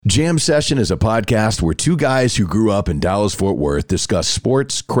Jam Session is a podcast where two guys who grew up in Dallas-Fort Worth discuss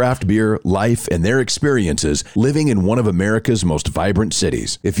sports, craft beer, life, and their experiences living in one of America's most vibrant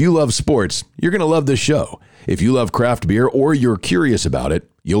cities. If you love sports, you're going to love this show. If you love craft beer or you're curious about it,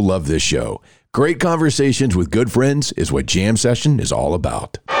 you'll love this show. Great conversations with good friends is what Jam Session is all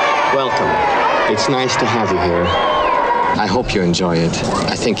about. Welcome. It's nice to have you here. I hope you enjoy it.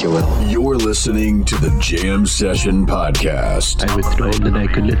 I think you will. You're listening to the Jam Session Podcast. I was told that I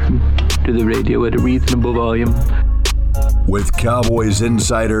could listen to the radio at a reasonable volume. With Cowboys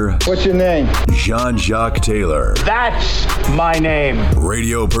insider... What's your name? Jean-Jacques Taylor. That's my name.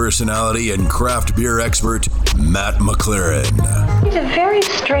 Radio personality and craft beer expert, Matt McLaren. He's a very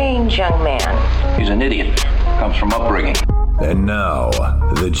strange young man. He's an idiot. Comes from upbringing. And now,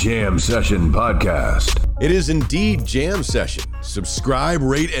 the Jam Session Podcast. It is indeed Jam Session. Subscribe,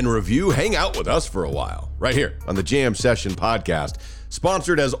 rate, and review. Hang out with us for a while. Right here on the Jam Session Podcast.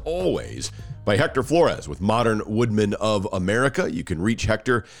 Sponsored, as always, by Hector Flores with Modern Woodmen of America. You can reach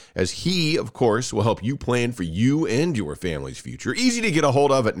Hector as he, of course, will help you plan for you and your family's future. Easy to get a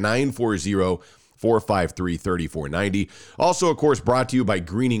hold of at 940-453-3490. Also, of course, brought to you by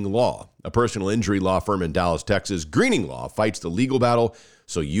Greening Law, a personal injury law firm in Dallas, Texas. Greening Law fights the legal battle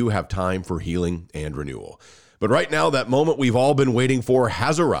so you have time for healing and renewal. But right now, that moment we've all been waiting for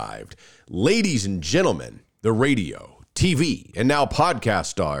has arrived. Ladies and gentlemen, the radio, TV, and now podcast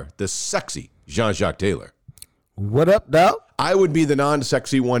star, the sexy Jean-Jacques Taylor. What up, dog? I would be the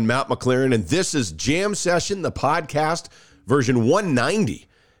non-sexy one, Matt McLaren, and this is Jam Session, the podcast, version 190,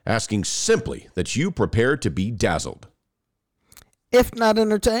 asking simply that you prepare to be dazzled. If not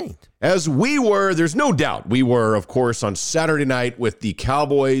entertained. As we were, there's no doubt, we were, of course, on Saturday night with the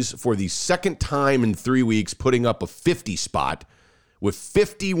Cowboys for the second time in 3 weeks, putting up a 50 spot with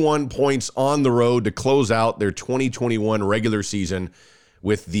 51 points on the road to close out their 2021 regular season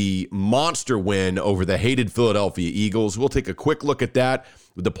with the monster win over the hated Philadelphia Eagles. We'll take a quick look at that.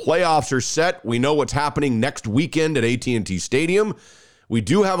 The playoffs are set. We know what's happening next weekend at AT&T Stadium. We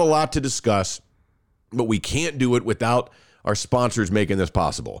do have a lot to discuss, but we can't do it without our sponsors making this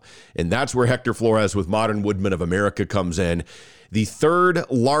possible. And that's where Hector Flores with Modern Woodmen of America comes in. The third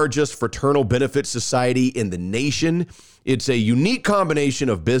largest fraternal benefit society in the nation. It's a unique combination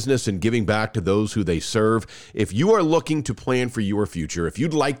of business and giving back to those who they serve. If you are looking to plan for your future, if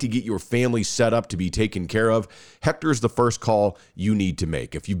you'd like to get your family set up to be taken care of, Hector's the first call you need to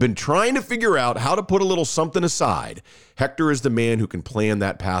make. If you've been trying to figure out how to put a little something aside, Hector is the man who can plan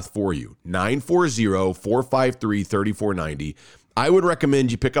that path for you. 940-453-3490. I would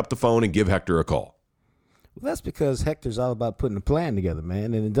recommend you pick up the phone and give Hector a call. Well, that's because Hector's all about putting a plan together,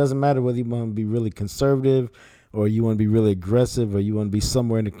 man. And it doesn't matter whether you want to be really conservative or you want to be really aggressive or you want to be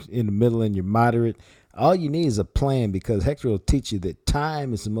somewhere in the middle and you're moderate. All you need is a plan, because Hector will teach you that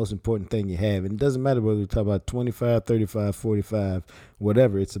time is the most important thing you have. And it doesn't matter whether we talk about 25, 35, 45,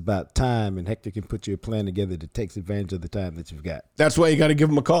 whatever. It's about time, and Hector can put you a plan together that takes advantage of the time that you've got. That's why you got to give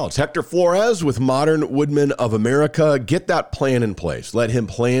him a call. It's Hector Flores with Modern Woodmen of America. Get that plan in place. Let him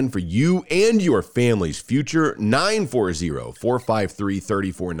plan for you and your family's future.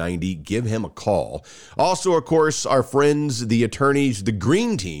 940-453-3490. Give him a call. Also, of course, our friends, the attorneys, the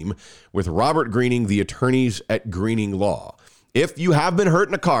Green Team, with Robert Greening, the attorneys at Greening Law. If you have been hurt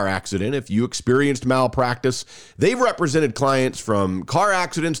in a car accident, if you experienced malpractice, they've represented clients from car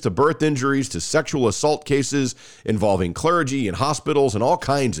accidents to birth injuries to sexual assault cases involving clergy and hospitals and all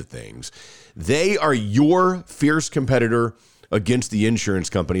kinds of things. They are your fierce competitor against the insurance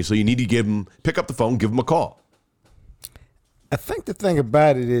company, so you need to pick up the phone, give them a call. I think the thing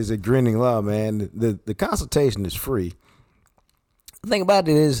about it is at Greening Law, man, the consultation is free. The thing about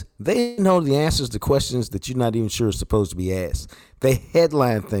it is they know the answers to questions that you're not even sure is supposed to be asked. They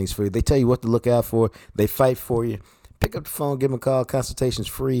headline things for you. They tell you what to look out for. They fight for you. Pick up the phone, give them a call. Consultation's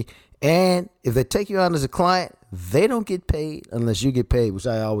free. And if they take you on as a client, they don't get paid unless you get paid, which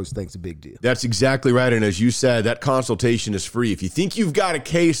I always think is a big deal. That's exactly right. And as you said, that consultation is free. If you think you've got a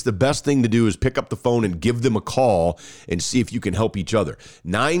case, the best thing to do is pick up the phone and give them a call and see if you can help each other.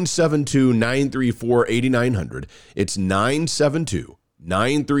 972-934-8900. It's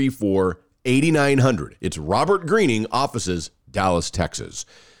 972-934-8900. It's Robert Greening, offices, Dallas, Texas.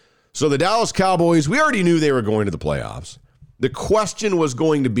 So the Dallas Cowboys, we already knew they were going to the playoffs. The question was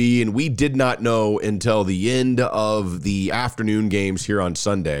going to be, and we did not know until the end of the afternoon games here on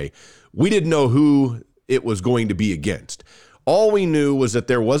Sunday, we didn't know who it was going to be against. All we knew was that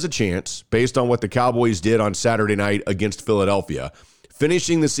there was a chance, based on what the Cowboys did on Saturday night against Philadelphia,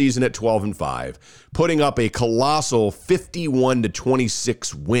 finishing the season at 12-5, putting up a colossal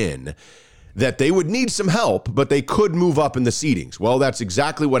 51-26 win. that they would need some help, but they could move up in the seedings. Well, that's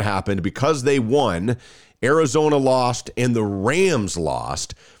exactly what happened. Because they won, Arizona lost, and the Rams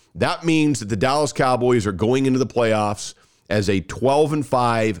lost. That means that the Dallas Cowboys are going into the playoffs as a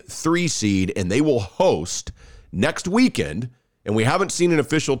 12-5 3 seed, and they will host next weekend. And we haven't seen an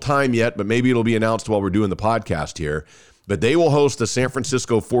official time yet, but maybe it'll be announced while we're doing the podcast here. But they will host the San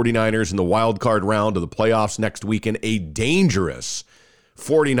Francisco 49ers in the wild card round of the playoffs next weekend, a dangerous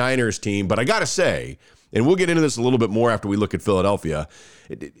 49ers team. But I got to say, and we'll get into this a little bit more after we look at Philadelphia,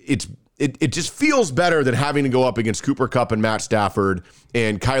 it just feels better than having to go up against Cooper Kupp and Matt Stafford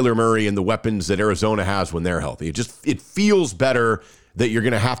and Kyler Murray and the weapons that Arizona has when they're healthy. It feels better that you're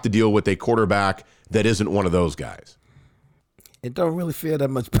going to have to deal with a quarterback that isn't one of those guys. It don't really feel that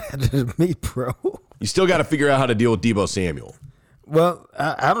much better to me, bro. You still got to figure out how to deal with Deebo Samuel. Well,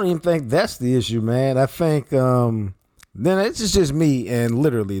 I don't even think that's the issue, man. I think then it's just me, and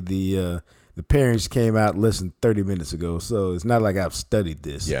literally the parents came out and listened 30 minutes ago, so it's not like I've studied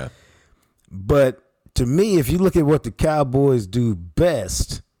this. Yeah. But to me, if you look at what the Cowboys do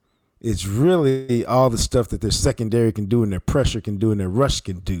best, it's really all the stuff that their secondary can do and their pressure can do and their rush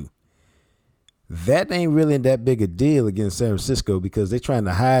can do. That ain't really that big a deal against San Francisco because they're trying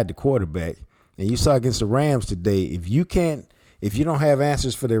to hide the quarterback. And you saw against the Rams today, if you don't have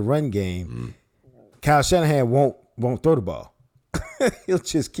answers for their run game, Kyle Shanahan won't throw the ball. He'll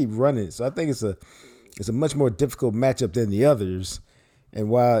just keep running. So I think it's a much more difficult matchup than the others. And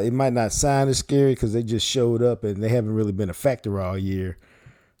while it might not sound as scary because they just showed up and they haven't really been a factor all year,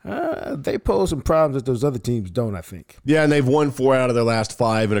 they pose some problems that those other teams don't, I think. Yeah, and they've won 4 out of their last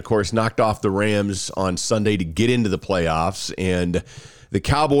 5 and, of course, knocked off the Rams on Sunday to get into the playoffs. And the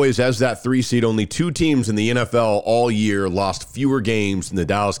Cowboys, as that 3 seed, only 2 teams in the NFL all year lost fewer games than the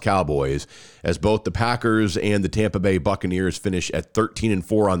Dallas Cowboys, as both the Packers and the Tampa Bay Buccaneers finish at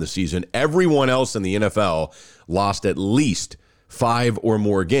 13-4 on the season. Everyone else in the NFL lost at least 5 or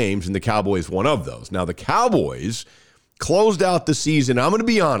more games, and the Cowboys one of those. Now, the Cowboys closed out the season. I'm going to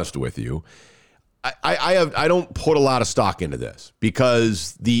be honest with you. I don't put a lot of stock into this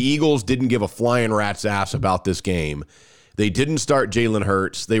because the Eagles didn't give a flying rat's ass about this game. They didn't start Jalen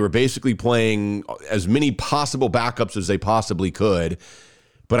Hurts. They were basically playing as many possible backups as they possibly could.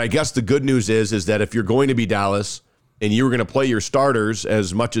 But I guess the good news is that if you're going to be Dallas and you were going to play your starters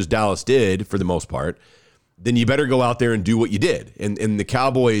as much as Dallas did for the most part, then you better go out there and do what you did. And the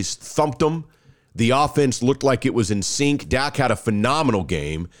Cowboys thumped them. The offense looked like it was in sync. Dak had a phenomenal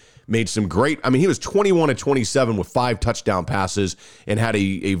game, made some great, he was 21-27 with 5 touchdown passes and had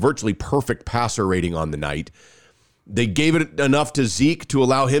a virtually perfect passer rating on the night. They gave it enough to Zeke to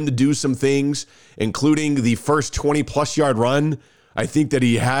allow him to do some things, including the first 20-plus yard run I think that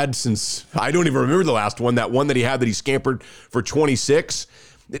he had since, I don't even remember the last one, that one that he had that he scampered for 26.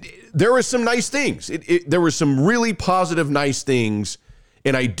 There were some nice things. There were some really positive, nice things.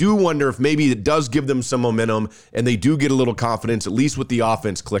 And I do wonder if maybe it does give them some momentum and they do get a little confidence, at least with the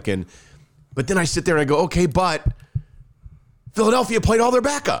offense clicking. But then I sit there and I go, okay, but Philadelphia played all their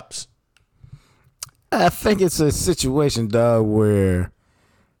backups. I think it's a situation, dog, where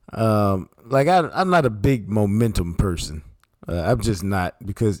I'm not a big momentum person. I'm just not,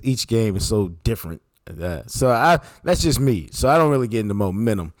 because each game is so different. So that's just me. So I don't really get into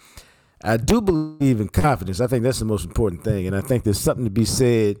momentum. I do believe in confidence. I think that's the most important thing. And I think there's something to be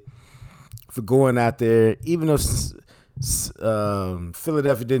said for going out there, even though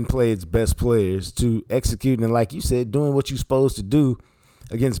Philadelphia didn't play its best players, to executing and, like you said, doing what you're supposed to do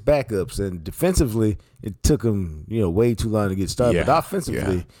against backups. And defensively, it took them, way too long to get started. Yeah. But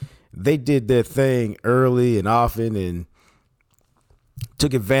offensively, they did their thing early and often and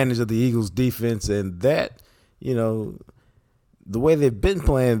took advantage of the Eagles' defense. And that, the way they've been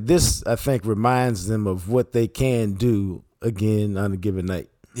playing, this, I think, reminds them of what they can do again on a given night.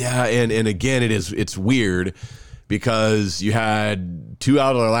 Yeah, and again, it's weird because you had 2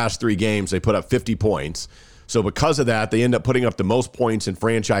 out of their last 3 games, they put up 50 points. So because of that, they end up putting up the most points in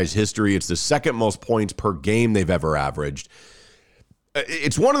franchise history. It's the second most points per game they've ever averaged.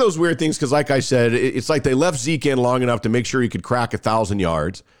 It's one of those weird things because, like I said, it's like they left Zeke in long enough to make sure he could crack 1,000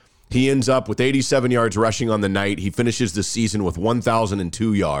 yards. He ends up with 87 yards rushing on the night. He finishes the season with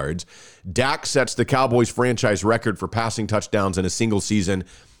 1,002 yards. Dak sets the Cowboys franchise record for passing touchdowns in a single season,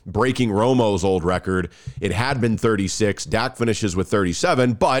 breaking Romo's old record. It had been 36. Dak finishes with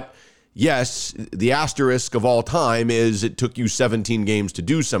 37. But, yes, the asterisk of all time is it took you 17 games to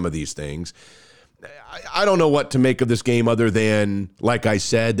do some of these things. I don't know what to make of this game other than, like I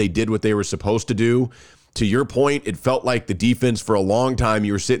said, they did what they were supposed to do. To your point, it felt like the defense for a long time,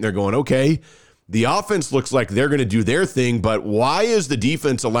 you were sitting there going, okay, The offense looks like they're going to do their thing, but why is the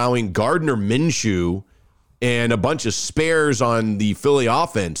defense allowing Gardner Minshew and a bunch of spares on the Philly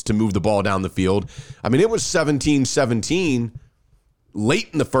offense to move the ball down the field? I mean, it was 17-17 late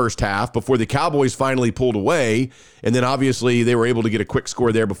in the first half before the Cowboys finally pulled away, and then obviously they were able to get a quick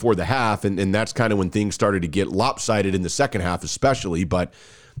score there before the half, and that's kind of when things started to get lopsided in the second half especially, but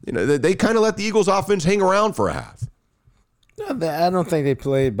they kind of let the Eagles offense hang around for a half. I don't think they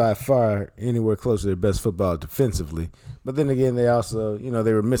played by far anywhere close to their best football defensively. But then again, they also,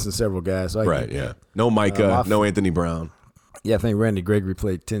 they were missing several guys. So No Micah, no Anthony Brown. Yeah, I think Randy Gregory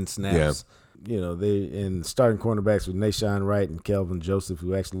played 10 snaps. Yeah. They in starting cornerbacks with Nashawn Wright and Kelvin Joseph,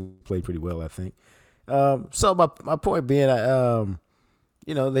 who actually played pretty well, I think. So my point being,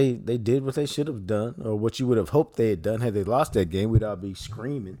 they did what they should have done, or what you would have hoped they had done. Had they lost that game, we'd all be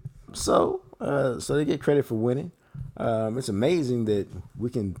screaming. So they get credit for winning. It's amazing that we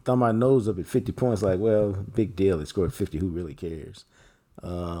can thumb our nose up at 50 points like, well, big deal. They scored 50. Who really cares?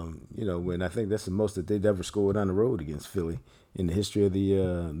 When I think that's the most that they'd ever scored on the road against Philly in the history of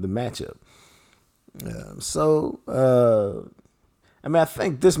the matchup. I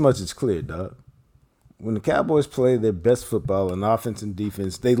think this much is clear, dog. When the Cowboys play their best football on offense and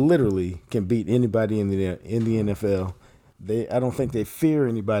defense, they literally can beat anybody in the NFL. I don't think they fear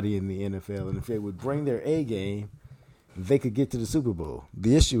anybody in the NFL, and if they would bring their A game, they could get to the Super Bowl.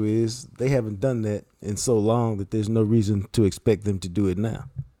 The issue is they haven't done that in so long that there's no reason to expect them to do it now.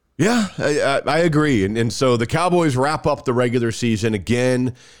 Yeah, I agree. And so the Cowboys wrap up the regular season.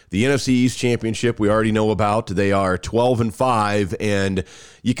 Again, the NFC East Championship we already know about. They are 12-5, and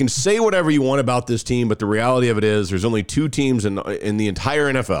you can say whatever you want about this team, but the reality of it is there's only two teams in the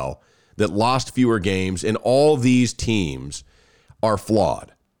entire NFL that lost fewer games, and all these teams are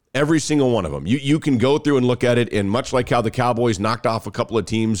flawed. Every single one of them. You can go through and look at it, and much like how the Cowboys knocked off a couple of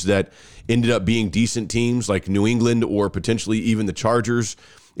teams that ended up being decent teams like New England or potentially even the Chargers,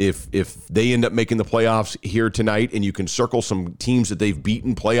 if they end up making the playoffs here tonight, and you can circle some teams that they've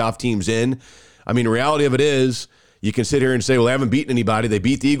beaten playoff teams in. I mean, the reality of it is you can sit here and say, well, they haven't beaten anybody. They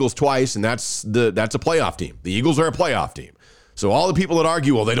beat the Eagles twice, and that's a playoff team. The Eagles are a playoff team. So all the people that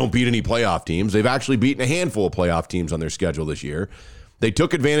argue, well, they don't beat any playoff teams, they've actually beaten a handful of playoff teams on their schedule this year. They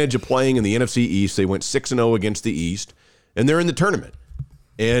took advantage of playing in the NFC East. They went 6-0 against the East, and they're in the tournament.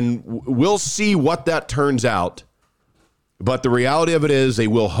 And we'll see what that turns out. But the reality of it is they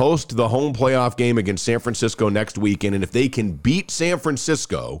will host the home playoff game against San Francisco next weekend. And if they can beat San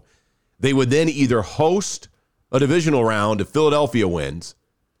Francisco, they would then either host a divisional round if Philadelphia wins,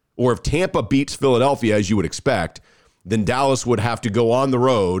 or if Tampa beats Philadelphia, as you would expect, then Dallas would have to go on the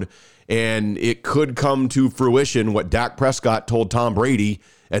road. And it could come to fruition what Dak Prescott told Tom Brady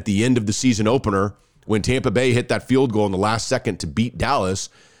at the end of the season opener when Tampa Bay hit that field goal in the last second to beat Dallas.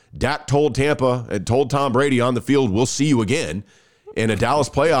 Dak told Tampa and told Tom Brady on the field, we'll see you again. In a Dallas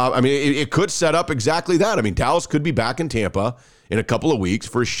playoff, I mean, it could set up exactly that. I mean, Dallas could be back in Tampa in a couple of weeks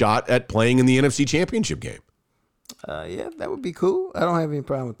for a shot at playing in the NFC Championship game. Yeah, that would be cool. I don't have any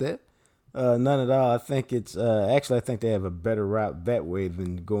problem with that. None at all. I think it's I think they have a better route that way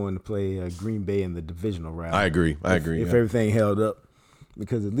than going to play Green Bay in the divisional round. I agree. If everything held up,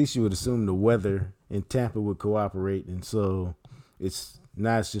 because at least you would assume the weather in Tampa would cooperate, and so it's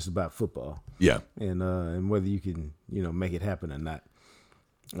just about football. Yeah, and whether you can make it happen or not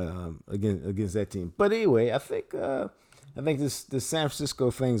against that team. But anyway, I think this San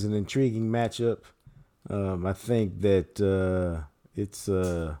Francisco thing's an intriguing matchup. I think that it's.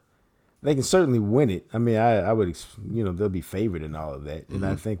 They can certainly win it. I mean, I would, they'll be favored in all of that. And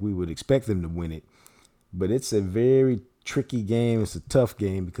I think we would expect them to win it. But it's a very tricky game. It's a tough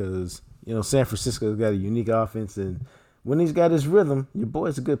game because, San Francisco's got a unique offense. And when he's got his rhythm, your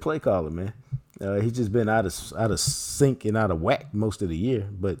boy's a good play caller, man. He's just been out of sync and out of whack most of the year.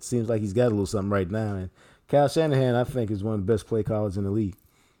 But it seems like he's got a little something right now. And Kyle Shanahan, I think, is one of the best play callers in the league.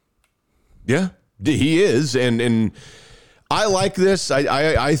 Yeah, he is. And I like this.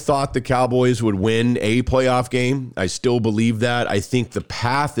 I thought the Cowboys would win a playoff game. I still believe that. I think the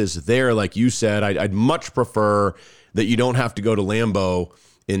path is there, like you said. I'd much prefer that you don't have to go to Lambeau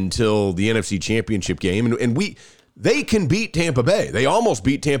until the NFC Championship game. And they can beat Tampa Bay. They almost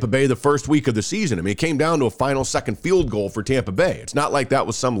beat Tampa Bay the first week of the season. I mean, it came down to a final second field goal for Tampa Bay. It's not like that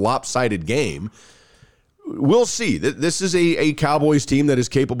was some lopsided game. We'll see. This is a Cowboys team that is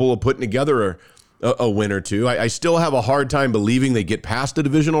capable of putting together a win or two. I still have a hard time believing they get past the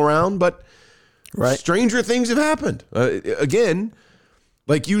divisional round, but stranger things have happened. Again,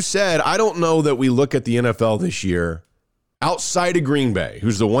 like you said, I don't know that we look at the NFL this year outside of Green Bay,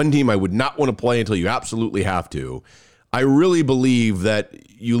 who's the one team I would not want to play until you absolutely have to. I really believe that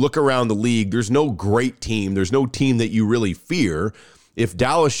you look around the league, there's no great team. There's no team that you really fear. If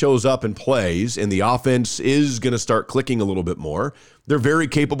Dallas shows up and plays and the offense is going to start clicking a little bit more, they're very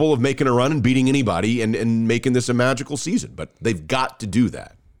capable of making a run and beating anybody and making this a magical season. But they've got to do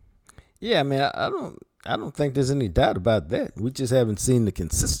that. Yeah, I mean, I don't think there's any doubt about that. We just haven't seen the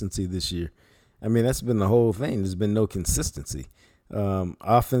consistency this year. I mean, that's been the whole thing. There's been no consistency.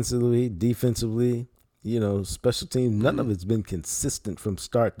 Offensively, defensively, special teams, none of it's been consistent from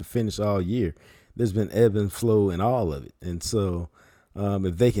start to finish all year. There's been ebb and flow in all of it. And so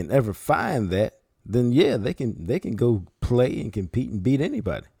if they can ever find that, then yeah, they can go play and compete and beat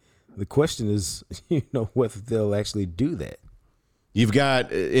anybody. The question is, whether they'll actually do that. You've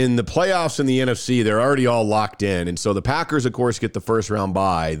got in the playoffs in the NFC, they're already all locked in. And so the Packers, of course, get the first round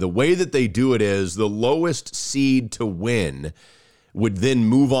bye. The way that they do it is the lowest seed to win would then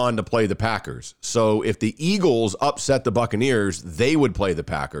move on to play the Packers. So if the Eagles upset the Buccaneers, they would play the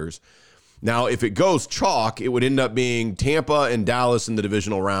Packers. Now, if it goes chalk, it would end up being Tampa and Dallas in the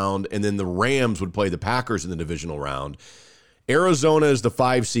divisional round, and then the Rams would play the Packers in the divisional round. Arizona is the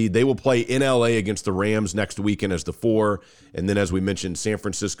 5 seed. They will play in LA against the Rams next weekend as the 4. And then, as we mentioned, San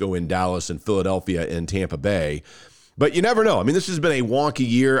Francisco in Dallas and Philadelphia in Tampa Bay. But you never know. I mean, this has been a wonky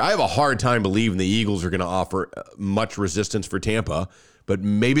year. I have a hard time believing the Eagles are going to offer much resistance for Tampa, but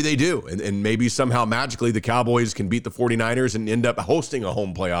maybe they do. And maybe somehow magically the Cowboys can beat the 49ers and end up hosting a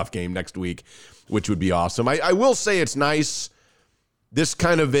home playoff game next week, which would be awesome. I will say it's nice. This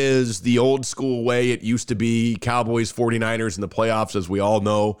kind of is the old school way it used to be, Cowboys, 49ers in the playoffs, as we all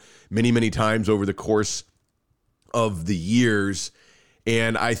know, many, many times over the course of the years.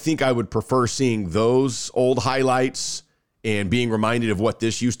 And I think I would prefer seeing those old highlights and being reminded of what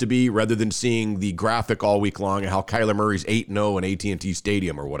this used to be rather than seeing the graphic all week long of how Kyler Murray's 8-0 in AT&T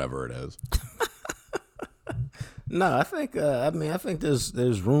Stadium or whatever it is. No, I think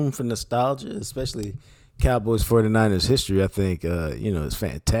there's room for nostalgia, especially Cowboys 49ers history. I think it's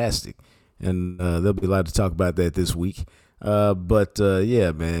fantastic, and there'll be a lot to talk about that this week. But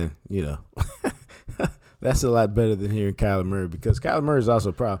yeah, man, that's a lot better than hearing Kyler Murray, because Kyler Murray is also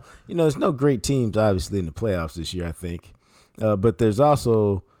a problem. There's no great teams obviously in the playoffs this year, I think, but there's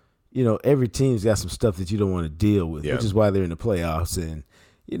also every team's got some stuff that you don't want to deal with, which is why they're in the playoffs. And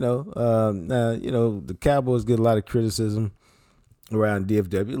the Cowboys get a lot of criticism around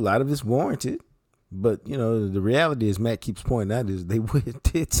DFW. A lot of it's warranted. But, the reality is, Matt keeps pointing out, is they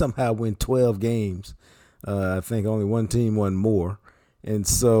did somehow win 12 games. I think only one team won more. And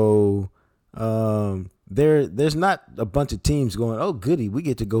so there's not a bunch of teams going, oh, goody, we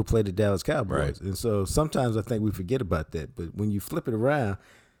get to go play the Dallas Cowboys. Right. And so sometimes I think we forget about that. But when you flip it around,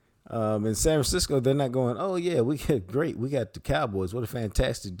 in San Francisco, they're not going, oh, yeah, we got the Cowboys. What a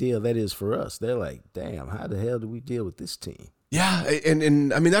fantastic deal that is for us. They're like, damn, how the hell do we deal with this team? Yeah,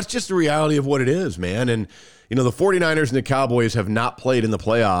 and I mean, that's just the reality of what it is, man. And, the 49ers and the Cowboys have not played in the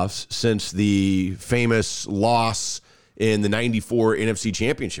playoffs since the famous loss in the 94 NFC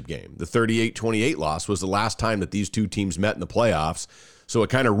Championship game. The 38-28 loss was the last time that these two teams met in the playoffs. So it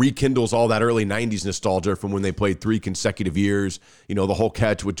kind of rekindles all that early 90s nostalgia from when they played 3 consecutive years. The whole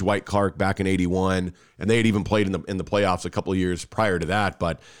catch with Dwight Clark back in 81, and they had even played in the playoffs a couple of years prior to that.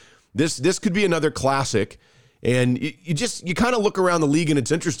 But this could be another classic. And you kind of look around the league, and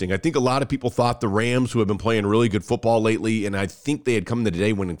it's interesting. I think a lot of people thought the Rams, who have been playing really good football lately, and I think they had come to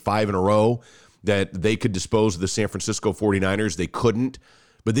today winning 5 in a row, that they could dispose of the San Francisco 49ers. They couldn't.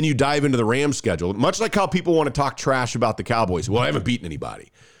 But then you dive into the Rams schedule, much like how people want to talk trash about the Cowboys. Well, I haven't beaten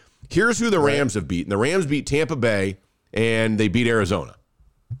anybody. Here's who the Rams have beaten. The Rams beat Tampa Bay, and they beat Arizona.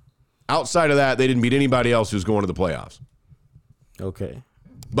 Outside of that, they didn't beat anybody else who's going to the playoffs. Okay.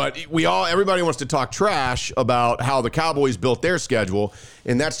 But everybody wants to talk trash about how the Cowboys built their schedule,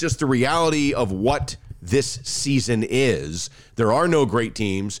 and that's just the reality of what this season is. There are no great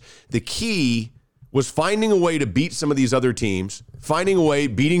teams. The key was finding a way to beat some of these other teams, finding a way,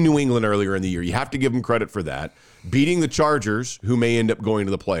 beating New England earlier in the year. You have to give them credit for that. Beating the Chargers, who may end up going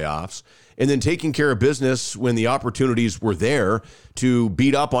to the playoffs, and then taking care of business when the opportunities were there to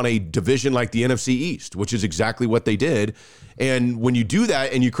beat up on a division like the NFC East, which is exactly what they did. And when you do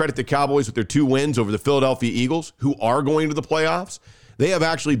that and you credit the Cowboys with their 2 wins over the Philadelphia Eagles, who are going to the playoffs, they have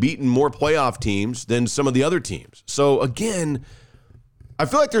actually beaten more playoff teams than some of the other teams. So again, I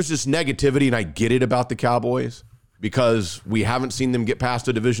feel like there's this negativity, and I get it, about the Cowboys because we haven't seen them get past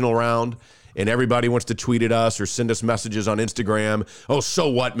a divisional round, and everybody wants to tweet at us or send us messages on Instagram. Oh, so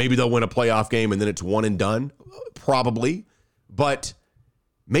what? Maybe they'll win a playoff game and then it's one and done. Probably, but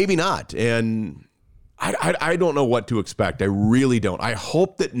maybe not. And I don't know what to expect. I really don't. I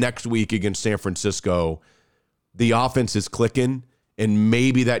hope that next week against San Francisco, the offense is clicking, and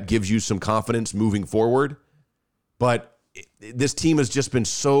maybe that gives you some confidence moving forward. But this team has just been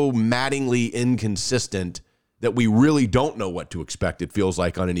so maddeningly inconsistent that we really don't know what to expect, it feels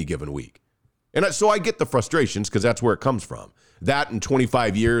like, on any given week. And so I get the frustrations because that's where it comes from. That and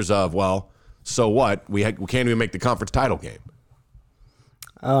 25 years of, well, so what? We can't even make the conference title game.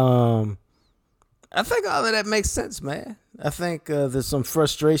 I think all of that makes sense, man. I think there's some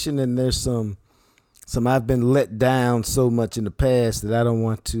frustration and there's some I've been let down so much in the past that I don't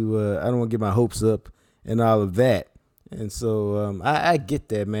want to get my hopes up and all of that. And so I get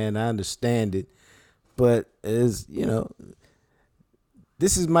that, man. I understand it. But as you know,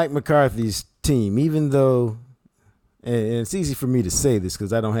 this is Mike McCarthy's team, even though, and it's easy for me to say this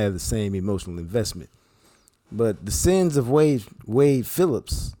because I don't have the same emotional investment, but the sins of Wade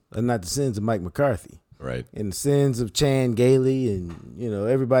Phillips are not the sins of Mike McCarthy. Right. And the sins of Chan Gailey and,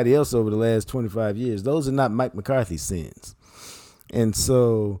 everybody else over the last 25 years, those are not Mike McCarthy's sins. And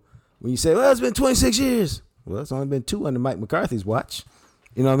so when you say, well, it's been 26 years, well, it's only been 2 under Mike McCarthy's watch.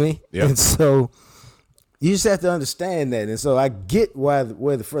 You know what I mean? Yep. And so you just have to understand that. And so I get where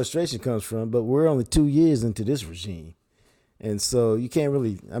the frustration comes from, but we're only 2 years into this regime. And so you can't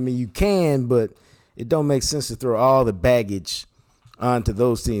really, you can, but it don't make sense to throw all the baggage onto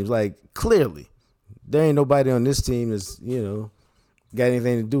those teams. Like, clearly, there ain't nobody on this team that's, got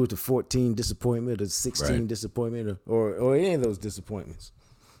anything to do with the 14 disappointment or 16 disappointment or any of those disappointments.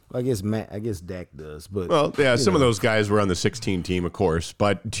 I guess Dak does, but some of those guys were on the 16 team, of course.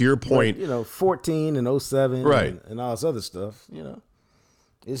 But to your point, 14 and 07, right, and all this other stuff,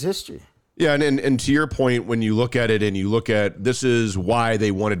 it's history. Yeah, and to your point, when you look at it and you look at this is why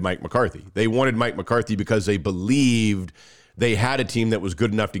they wanted Mike McCarthy. They wanted Mike McCarthy because they believed they had a team that was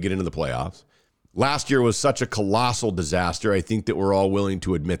good enough to get into the playoffs. Last year was such a colossal disaster. I think that we're all willing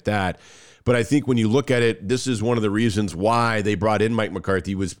to admit that. But I think when you look at it, this is one of the reasons why they brought in Mike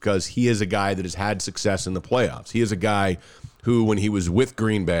McCarthy was because he is a guy that has had success in the playoffs. He is a guy who, when he was with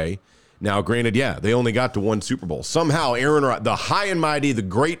Green Bay, now granted, they only got to 1 Super Bowl. Somehow the high and mighty, the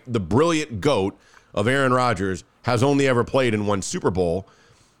great, the brilliant GOAT of Aaron Rodgers has only ever played in 1 Super Bowl.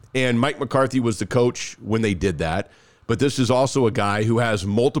 And Mike McCarthy was the coach when they did that. But this is also a guy who has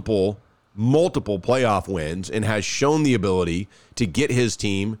multiple playoff wins and has shown the ability to get his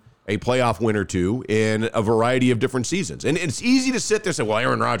team a playoff win or two in a variety of different seasons. And it's easy to sit there and say, well,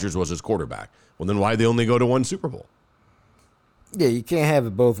 Aaron Rodgers was his quarterback. Well, then why they only go to 1 Super Bowl? Yeah, you can't have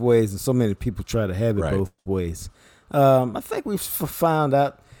it both ways, and so many people try to have it both ways. I think we've found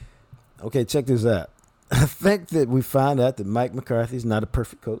out, okay, check this out. I think that we found out that Mike McCarthy is not a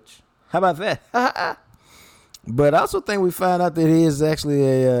perfect coach. How about that? But I also think we found out that he is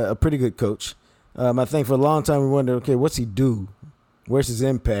actually a pretty good coach. I think for a long time we wondered, okay, what's he do? Where's his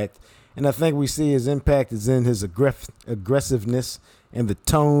impact? And I think we see his impact is in his aggressiveness and the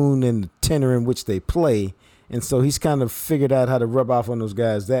tone and the tenor in which they play. And so he's kind of figured out how to rub off on those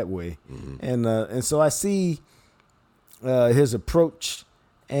guys that way. Mm-hmm. And so I see his approach.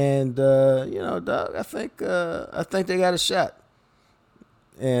 And, Doug, I think they got a shot.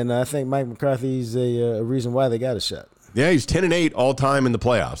 And I think Mike McCarthy's a reason why they got a shot. Yeah, he's 10-8 all time in the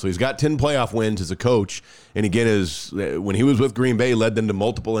playoffs. So he's got 10 playoff wins as a coach. And again, when he was with Green Bay, led them to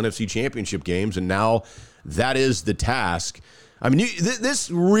multiple NFC championship games. And now that is the task. I mean,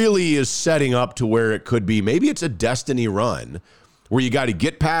 this really is setting up to where it could be. Maybe it's a destiny run where you got to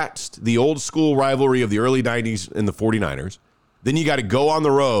get past the old school rivalry of the early 90s and the 49ers. Then you got to go on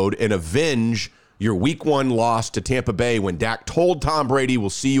the road and avenge your week 1 loss to Tampa Bay when Dak told Tom Brady, we'll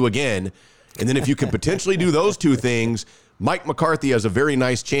see you again. And then if you can potentially do those two things, Mike McCarthy has a very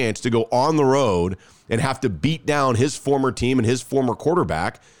nice chance to go on the road and have to beat down his former team and his former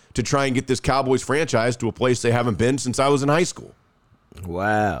quarterback to try and get this Cowboys franchise to a place they haven't been since I was in high school.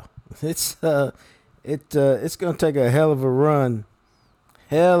 Wow. It's going to take a hell of a run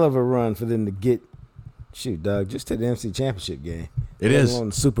for them to get, just to the NFC Championship game. It is. On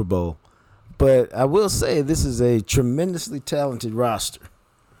the Super Bowl. But I will say this is a tremendously talented roster.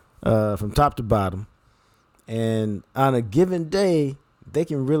 From top to bottom, and on a given day, they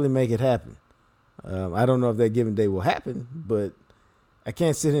can really make it happen. I don't know if that given day will happen, but I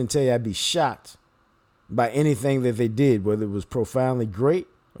can't sit here and tell you I'd be shocked by anything that they did, whether it was profoundly great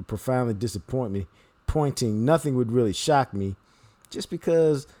or profoundly disappointing. Nothing would really shock me, just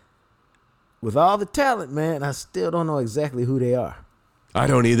because with all the talent, man, I still don't know exactly who they are. I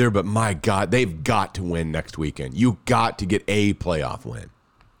don't either, but my God, they've got to win next weekend. You got to get a playoff win.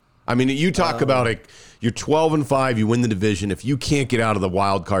 I mean, you talk about it. You're 12-5. You win the division. If you can't get out of the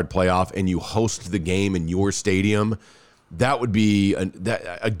wild card playoff and you host the game in your stadium, that would be,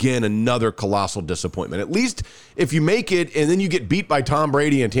 again, another colossal disappointment. At least if you make it and then you get beat by Tom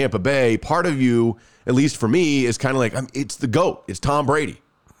Brady in Tampa Bay, part of you, at least for me, is kind of like, it's the GOAT. It's Tom Brady.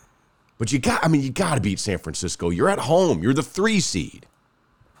 But you got to beat San Francisco. You're at home. You're the 3 seed.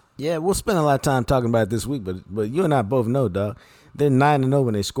 Yeah, we'll spend a lot of time talking about it this week, but you and I both know, dog, they're 9-0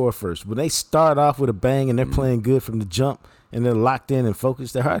 when they score first. When they start off with a bang and they're playing good from the jump and they're locked in and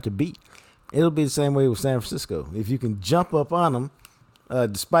focused, they're hard to beat. It'll be the same way with San Francisco. If you can jump up on them,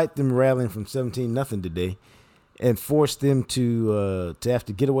 despite them rallying from 17-0 today, and force them to have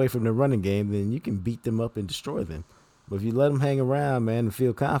to get away from the running game, then you can beat them up and destroy them. But if you let them hang around, man, and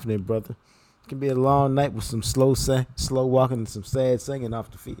feel confident, brother, it can be a long night with some slow walking and some sad singing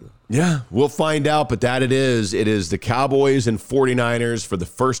off the field. Yeah, we'll find out, but that it is. It is the Cowboys and 49ers for the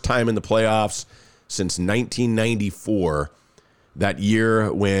first time in the playoffs since 1994. That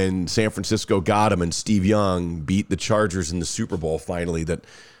year when San Francisco got them and Steve Young beat the Chargers in the Super Bowl finally, that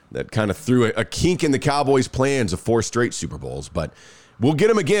kind of threw a kink in the Cowboys' plans of 4 straight Super Bowls. But we'll get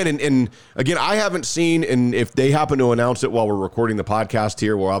them again. And again, I haven't seen, and if they happen to announce it while we're recording the podcast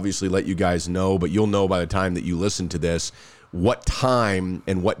here, we'll obviously let you guys know, but you'll know by the time that you listen to this what time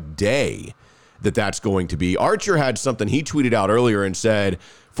and what day that's going to be. Archer had something he tweeted out earlier and said,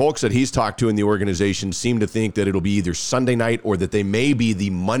 folks that he's talked to in the organization seem to think that it'll be either Sunday night or that they may be the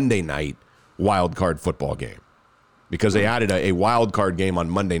Monday night wild card football game because they added a wild card game on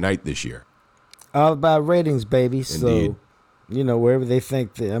Monday night this year. All about ratings, baby. Indeed. So, wherever they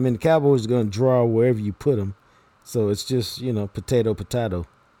think the Cowboys are going to draw wherever you put them. So it's just, potato.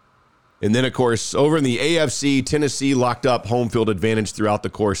 And then, of course, over in the AFC, Tennessee locked up home field advantage throughout the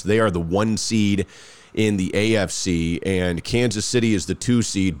course. They are the 1 seed in the AFC, and Kansas City is the 2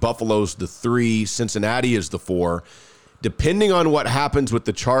 seed. Buffalo's the 3. Cincinnati is the 4. Depending on what happens with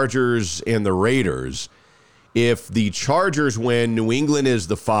the Chargers and the Raiders, if the Chargers win, New England is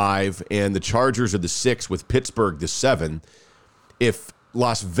the 5, and the Chargers are the 6 with Pittsburgh the 7. If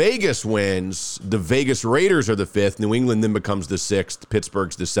Las Vegas wins, the Vegas Raiders are the 5th. New England then becomes the 6th.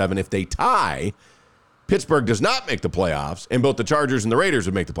 Pittsburgh's the 7. If they tie, Pittsburgh does not make the playoffs, and both the Chargers and the Raiders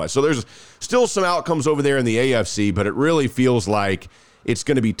would make the playoffs. So there's still some outcomes over there in the AFC, but it really feels like it's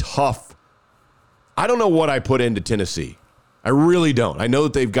going to be tough. I don't know what I put into Tennessee. I really don't. I know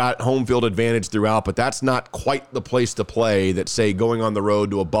that they've got home field advantage throughout, but that's not quite the place to play that, say, going on the road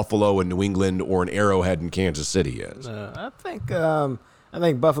to a Buffalo in New England or an Arrowhead in Kansas City is. I think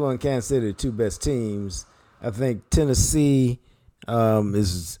Buffalo and Kansas City are the 2 best teams. I think Tennessee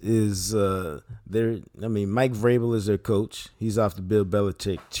is Mike Vrabel is their coach. He's off the Bill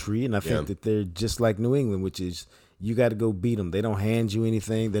Belichick tree, and I think that they're just like New England, which is you got to go beat them. They don't hand you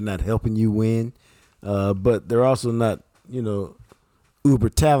anything. They're not helping you win, but they're also not uber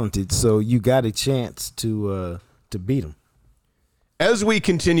talented. So you got a chance to beat them. As we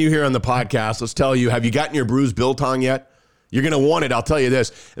continue here on the podcast, let's tell you: have you gotten your Brews Biltong yet? You're going to want it. I'll tell you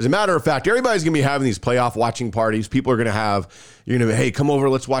this. As a matter of fact, everybody's going to be having these playoff watching parties. People are going to hey, come over,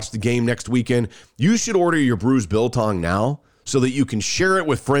 let's watch the game next weekend. You should order your Brews Biltong now so that you can share it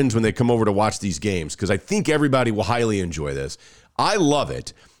with friends when they come over to watch these games, because I think everybody will highly enjoy this. I love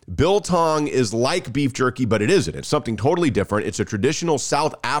it. Biltong is like beef jerky, but it isn't. It's something totally different. It's a traditional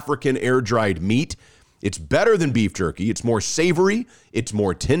South African air-dried meat. It's better than beef jerky. It's more savory. It's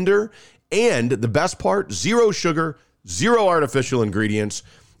more tender. And the best part, 0 sugar, 0 artificial ingredients.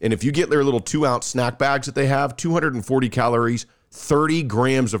 And if you get their little 2-ounce snack bags that they have, 240 calories, 30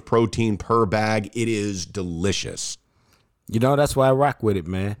 grams of protein per bag. It is delicious. That's why I rock with it,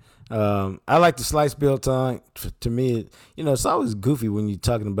 man. I like the sliced biltong. To me, it's always goofy when you're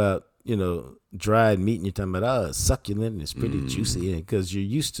talking about, dried meat and you're talking about, succulent and it's pretty juicy, because you're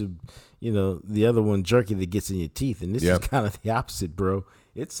used to, the other one, jerky that gets in your teeth. And this is kind of the opposite, bro.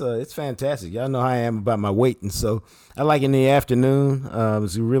 It's fantastic. Y'all know how I am about my weight, and so I like it in the afternoon.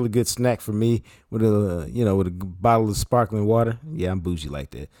 It's a really good snack for me with a bottle of sparkling water. Yeah, I'm bougie like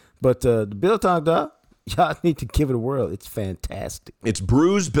that. But the biltong, dog, y'all need to give it a whirl. It's fantastic. It's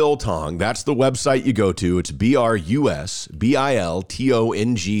Brews Biltong. That's the website you go to. It's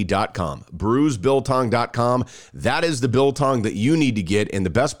BRUSBILTONG.com. BrewsBiltong.com. That is the biltong that you need to get. And the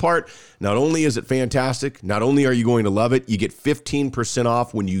best part, not only is it fantastic, not only are you going to love it, you get 15%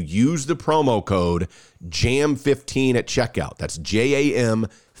 off when you use the promo code JAM15 at checkout. That's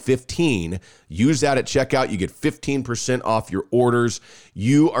JAM15. Use that at checkout. You get 15% off your orders.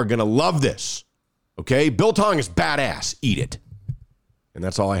 You are going to love this. Okay, Biltong is badass. Eat it. And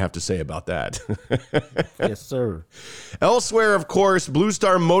that's all I have to say about that. Yes, sir. Elsewhere, of course, Blue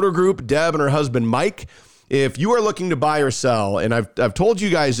Star Motor Group, Deb and her husband, Mike. If you are looking to buy or sell, and I've told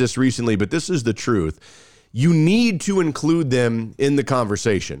you guys this recently, but this is the truth. you need to include them in the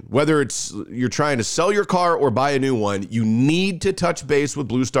conversation. Whether it's you're trying to sell your car or buy a new one, you need to touch base with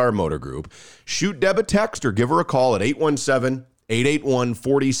Blue Star Motor Group. Shoot Deb a text or give her a call at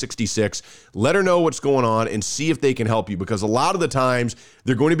 817-881-4066. Let her know what's going on and see if they can help you, because a lot of the times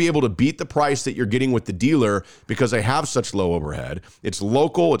they're going to be able to beat the price that you're getting with the dealer because they have such low overhead. It's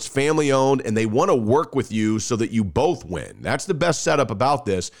local, it's family owned, and they want to work with you so that you both win. That's the best setup about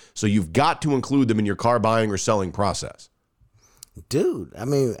this. So you've got to include them in your car buying or selling process. Dude, I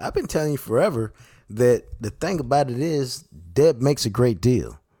mean, I've been telling you forever that the thing about it is Deb makes a great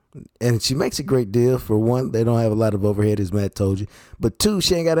deal. And she makes a great deal. For one, they don't have a lot of overhead, as Matt told you. But two,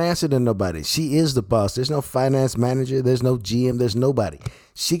 she ain't got to answer to nobody. She is the boss. There's no finance manager. There's no GM. There's nobody.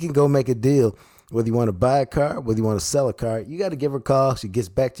 She can go make a deal. Whether you want to buy a car, whether you want to sell a car, you got to give her a call. She gets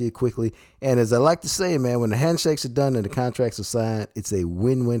back to you quickly. And as I like to say, man, when the handshakes are done and the contracts are signed, it's a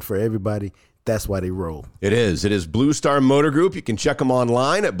win-win for everybody. That's why they roll. It is. It is Blue Star Motor Group. You can check them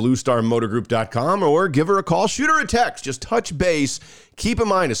online at bluestarmotorgroup.com or give her a call. Shoot her a text. Just touch base. Keep in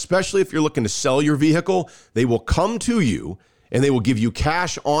mind, especially if you're looking to sell your vehicle, they will come to you and they will give you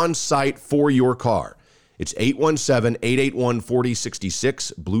cash on site for your car. It's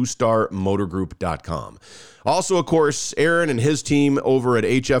 817-881-4066, bluestarmotorgroup.com. Also, of course, Aaron and his team over at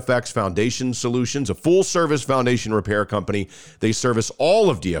HFX Foundation Solutions, a full-service foundation repair company. They service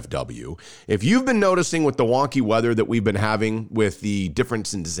all of DFW. If you've been noticing with the wonky weather that we've been having with the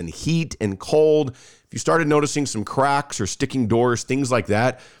differences in heat and cold, if you started noticing some cracks or sticking doors, things like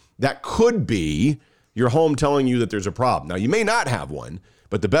that, that could be your home telling you that there's a problem. Now, you may not have one,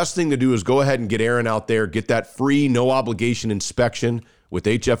 but the best thing to do is go ahead and get Aaron out there, get that free, no-obligation inspection with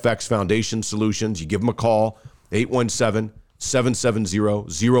HFX Foundation Solutions. You give them a call,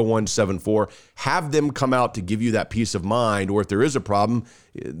 817-770-0174. Have them come out to give you that peace of mind, or if there is a problem,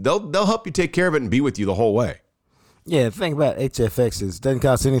 they'll help you take care of it and be with you the whole way. Yeah, the thing about HFX is it doesn't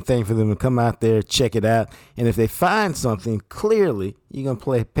cost anything for them to come out there, check it out. And if they find something, clearly, you're going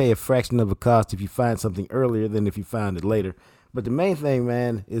to pay a fraction of the cost if you find something earlier than if you find it later. But the main thing,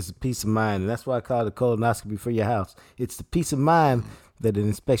 man, is the peace of mind. And that's why I call it a colonoscopy for your house. It's the peace of mind that an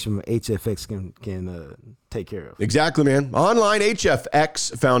inspection from HFX can take care of. Exactly, man. Online,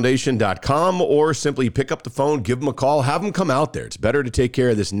 hfxfoundation.com, or simply pick up the phone, give them a call, have them come out there. It's better to take care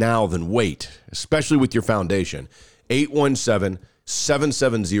of this now than wait, especially with your foundation.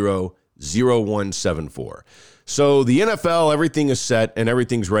 817-770-0174. So the NFL, everything is set and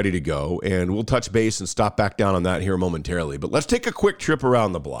everything's ready to go, and we'll touch base and stop back down on that here momentarily. But let's take a quick trip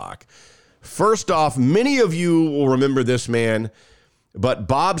around the block. First off, many of you will remember this man, but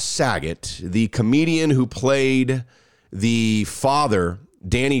Bob Saget, the comedian who played the father,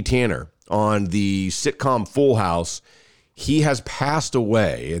 Danny Tanner, on the sitcom Full House, he has passed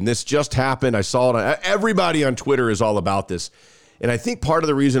away. And this just happened. I saw it. Everybody on Twitter is all about this. And I think part of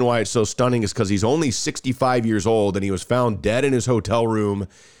the reason why it's so stunning is because he's only 65 years old and he was found dead in his hotel room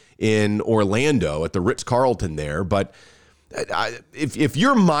in Orlando at the Ritz-Carlton there. But if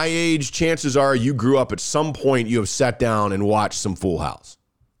you're my age, chances are you grew up at some point, you have sat down and watched some Full House.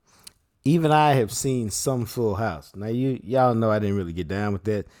 Even I have seen some Full House. Now, y'all know I didn't really get down with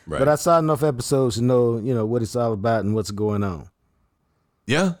that. Right. But I saw enough episodes to know, what it's all about and what's going on.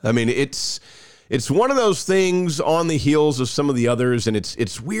 Yeah, I mean, it's one of those things on the heels of some of the others, and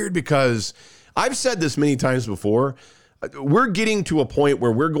it's weird because I've said this many times before. We're getting to a point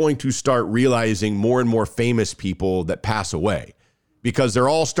where we're going to start realizing more and more famous people that pass away because they're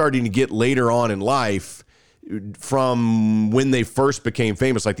all starting to get later on in life from when they first became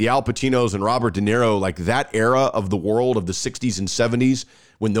famous, like the Al Pacinos and Robert De Niro, like that era of the world of the 60s and 70s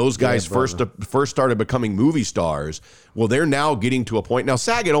when those guys first started becoming movie stars. Well, they're now getting to a point. Now,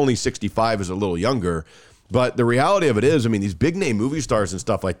 Saget, only 65, is a little younger, but the reality of it is, I mean, these big name movie stars and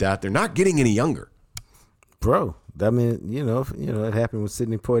stuff like that, they're not getting any younger. Bro, I mean, it happened with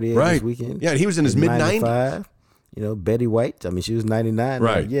Sidney Poitier this weekend. Yeah, and he was in his mid-90s. Betty White, I mean, she was 99.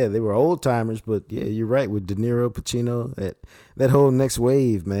 Right. Yeah, they were old timers, but yeah, you're right with De Niro, Pacino, that whole next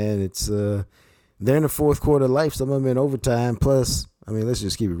wave, man. It's they're in the fourth quarter of life. Some of them in overtime. Plus, I mean, let's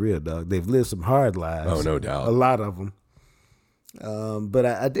just keep it real, dog. They've lived some hard lives. Oh, no doubt. A lot of them. But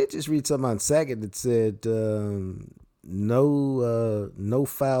I did just read something on Saget that said no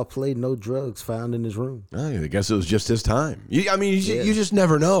foul play, no drugs found in his room. I guess it was just his time. You just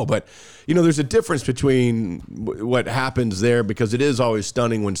never know. But, there's a difference between what happens there, because it is always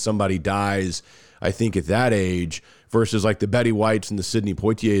stunning when somebody dies, I think, at that age, versus like the Betty Whites and the Sidney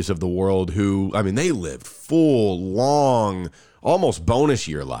Poitiers of the world who, I mean, they lived full, long, almost bonus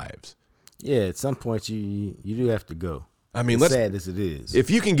year lives. Yeah, at some point you do have to go. I mean, sad as it is. If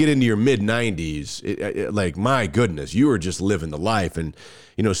you can get into your mid-90s, like, my goodness, you were just living the life. And,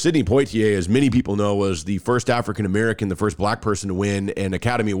 Sidney Poitier, as many people know, was the first African-American, the first black person to win an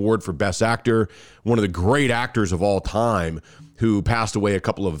Academy Award for Best Actor, one of the great actors of all time, who passed away a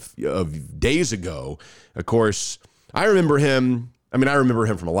couple of days ago. Of course, I remember him from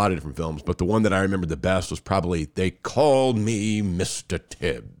a lot of different films, but the one that I remember the best was probably They Called Me Mr.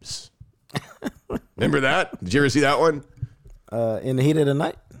 Tibbs. Remember that? Did you ever see that one? In the Heat of the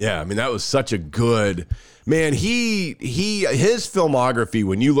Night? Yeah, I mean, that was such a good man. His filmography,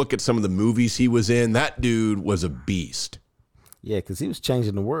 when you look at some of the movies he was in, that dude was a beast. Yeah, because he was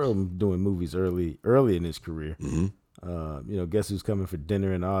changing the world doing movies early in his career. Mm-hmm. Guess Who's Coming for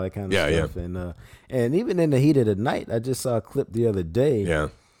Dinner and all that kind of stuff. Yeah. And even in the Heat of the Night, I just saw a clip the other day. Yeah.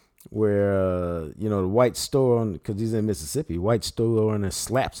 Where the white store because he's in Mississippi, white store owner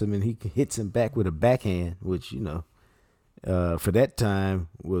slaps him and he hits him back with a backhand, which for that time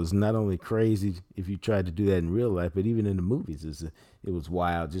was not only crazy if you tried to do that in real life, but even in the movies, it was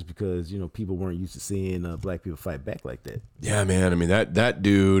wild just because, people weren't used to seeing black people fight back like that. Yeah, man. I mean, that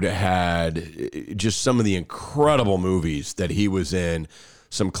dude had just some of the incredible movies that he was in,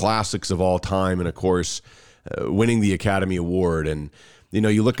 some classics of all time, and of course, winning the Academy Award. And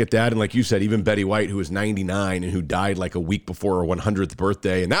you look at that, and like you said, even Betty White, who was 99 and who died like a week before her 100th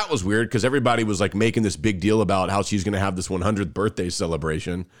birthday. And that was weird because everybody was like making this big deal about how she's going to have this 100th birthday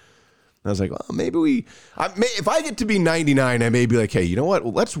celebration. And I was like, well, if I get to be 99, I may be like, hey, you know what?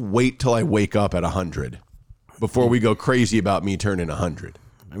 Well, let's wait till I wake up at 100 before we go crazy about me turning 100.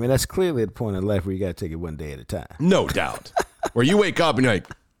 I mean, that's clearly the point in life where you got to take it one day at a time. No doubt. Where you wake up and you're like,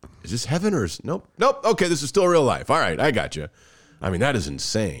 is this heaven or nope? Okay, this is still real life. All right, I got you. I mean, that is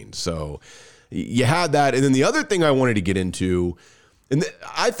insane. So you had that. And then the other thing I wanted to get into, and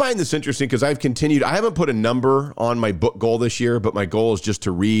I find this interesting because I haven't put a number on my book goal this year, but my goal is just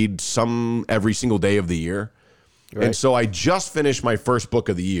to read some every single day of the year. Right. And so I just finished my first book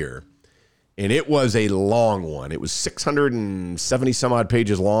of the year, and it was a long one. It was 670 some odd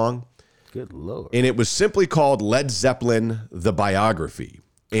pages long. Good Lord. And it was simply called Led Zeppelin, the Biography.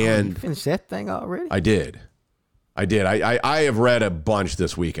 And you finished that thing already? I did. I have read a bunch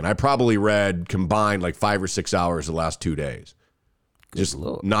this week, and I probably read combined like 5 or 6 hours the last 2 days. Just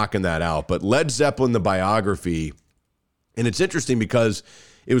knocking that out. But Led Zeppelin, the Biography, and it's interesting because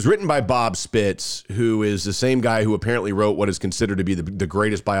it was written by Bob Spitz, who is the same guy who apparently wrote what is considered to be the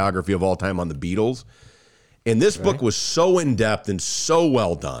greatest biography of all time on the Beatles. And this book was so in-depth and so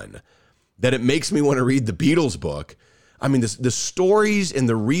well done that it makes me want to read the Beatles book. I mean, the stories and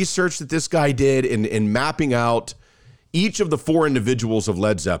the research that this guy did in mapping out each of the 4 individuals of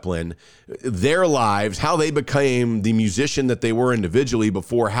Led Zeppelin, their lives, how they became the musician that they were individually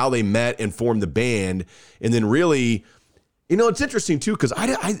before, how they met and formed the band. And then really, it's interesting too, because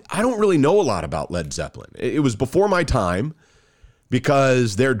I don't really know a lot about Led Zeppelin. It was before my time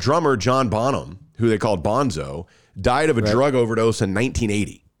because their drummer, John Bonham, who they called Bonzo, died of a drug overdose in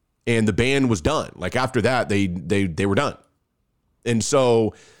 1980. And the band was done. Like after that, they were done. And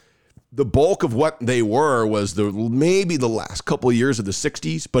so the bulk of what they were was maybe the last couple of years of the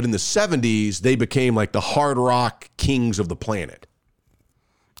 60s, but in the 70s, they became like the hard rock kings of the planet.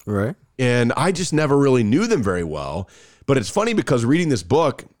 Right. And I just never really knew them very well. But it's funny because reading this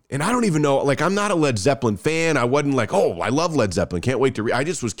book, and I don't even know, like I'm not a Led Zeppelin fan. I wasn't like, oh, I love Led Zeppelin. Can't wait to read. I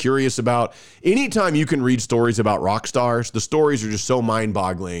just was curious about anytime you can read stories about rock stars, the stories are just so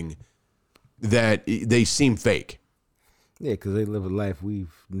mind-boggling that they seem fake. Yeah, because they live a life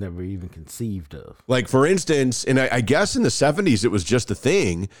we've never even conceived of. Like, for instance, and I guess in the 70s it was just a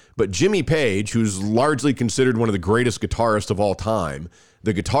thing, but Jimmy Page, who's largely considered one of the greatest guitarists of all time,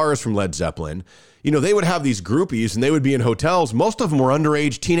 the guitarist from Led Zeppelin, they would have these groupies and they would be in hotels. Most of them were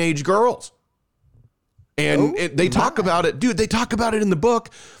underage teenage girls. And they talk about it. Dude, they talk about it in the book.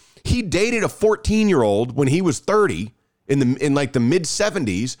 He dated a 14-year-old when he was 30 in like the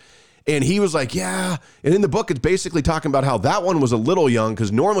mid-70s. And he was like, yeah. And in the book, it's basically talking about how that one was a little young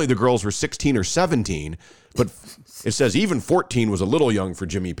because normally the girls were 16 or 17. But it says even 14 was a little young for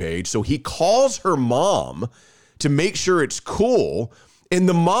Jimmy Page. So he calls her mom to make sure it's cool. And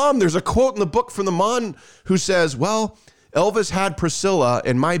the mom, there's a quote in the book from the mom who says, well, Elvis had Priscilla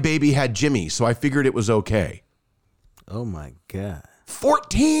and my baby had Jimmy. So I figured it was okay. Oh, my God.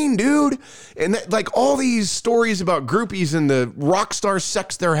 14, dude. And like all these stories about groupies and the rock star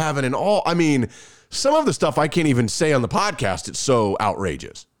sex they're having and all. I mean, some of the stuff I can't even say on the podcast. It's so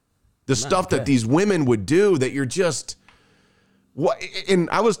outrageous. The stuff that these women would do that you're just what. And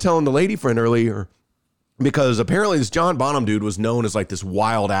I was telling the lady friend earlier, because apparently this John Bonham dude was known as like this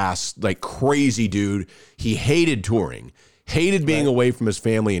wild ass, like crazy dude. He hated touring, hated being away from his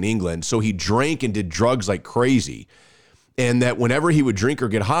family in England. So he drank and did drugs like crazy. And that whenever he would drink or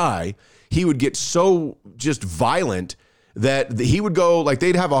get high, he would get so just violent that he would go, like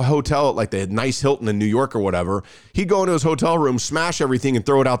they'd have a hotel, like the nice Hilton in New York or whatever. He'd go into his hotel room, smash everything and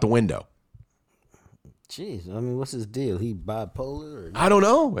throw it out the window. Jeez, I mean, what's his deal? He bipolar? Or I don't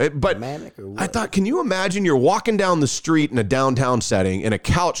know, but manic or what? I thought, can you imagine you're walking down the street in a downtown setting and a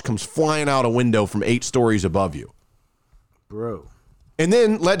couch comes flying out a window from 8 stories above you? Bro. And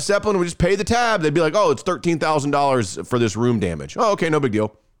then Led Zeppelin would just pay the tab. They'd be like, oh, it's $13,000 for this room damage. Oh, okay, no big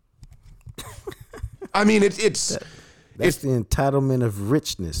deal. I mean, it's the entitlement of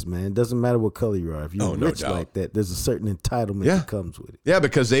richness, man. It doesn't matter what color you are. If you're rich like that, there's a certain entitlement that comes with it. Yeah,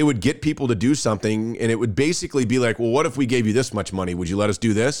 because they would get people to do something, and it would basically be like, well, what if we gave you this much money? Would you let us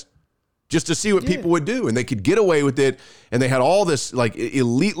do this? Just to see what people would do. And they could get away with it, and they had all this like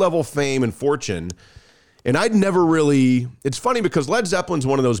elite level fame and fortune. And I'd never really, it's funny because Led Zeppelin's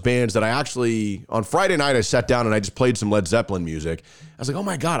one of those bands that I actually, on Friday night, I sat down and I just played some Led Zeppelin music. I was like, oh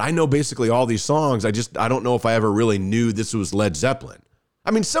my God, I know basically all these songs. I don't know if I ever really knew this was Led Zeppelin.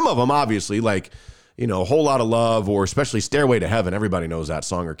 I mean, some of them obviously, like, you know, A Whole Lot of Love, or especially Stairway to Heaven. Everybody knows that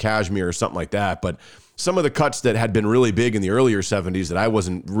song, or Kashmir or something like that. But some of the cuts that had been really big in the earlier 70s that I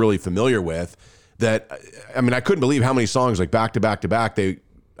wasn't really familiar with, that, I mean, I couldn't believe how many songs like back to back to back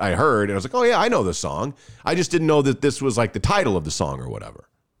I heard, and I was like, oh yeah, I know this song. I just didn't know that this was like the title of the song or whatever.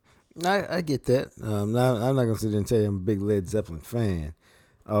 I get that. I'm not going to sit there and tell you I'm a big Led Zeppelin fan,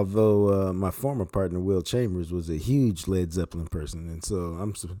 although my former partner, Will Chambers, was a huge Led Zeppelin person, and so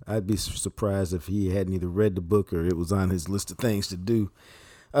I'd be surprised if he hadn't either read the book or it was on his list of things to do.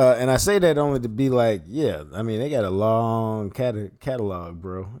 And I say that only to be like, yeah, I mean, they got a long catalog,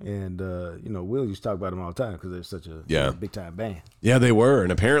 bro. And, you know, Will used to talk about them all the time because they're such a big-time band. Yeah, they were.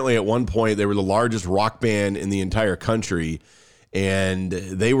 And apparently at one point they were the largest rock band in the entire country. And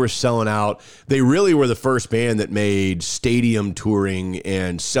they were selling out. They really were the first band that made stadium touring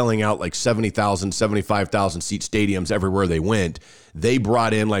and selling out like 70,000, 75,000 seat stadiums everywhere they went. They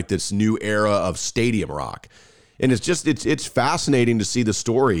brought in like this new era of stadium rock. And it's fascinating to see the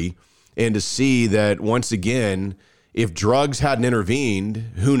story and to see that once again, if drugs hadn't intervened,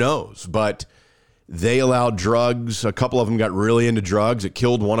 who knows? But they allowed drugs. A couple of them got really into drugs. It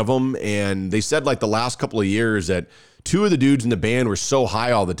killed one of them. And they said like the last couple of years that 2 of the dudes in the band were so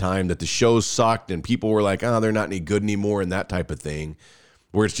high all the time that the shows sucked and people were like, oh, they're not any good anymore and that type of thing,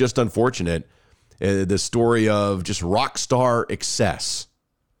 where it's just unfortunate. The story of just rock star excess.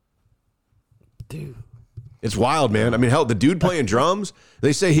 Dude. It's wild, man. I mean, hell, the dude playing drums,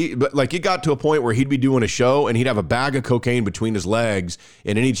 they say it got to a point where he'd be doing a show and he'd have a bag of cocaine between his legs,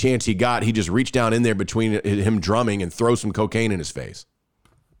 and any chance he got, he'd just reach down in there between him drumming and throw some cocaine in his face.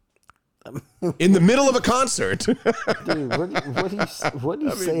 In the middle of a concert. Dude, what do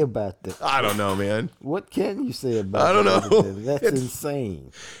you say about that? I don't know, man. What can you say about I don't that? know. That's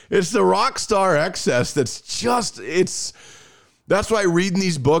insane. It's the rock star excess that's why reading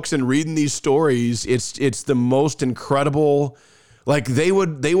these books and reading these stories, it's the most incredible. Like they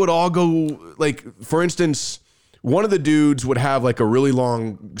would all go, like, for instance, one of the dudes would have like a really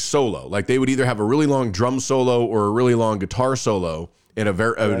long solo. Like they would either have a really long drum solo or a really long guitar solo in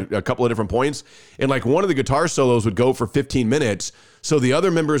a couple of different points. And like one of the guitar solos would go for 15 minutes. So the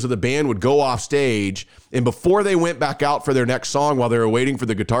other members of the band would go off stage, and before they went back out for their next song while they were waiting for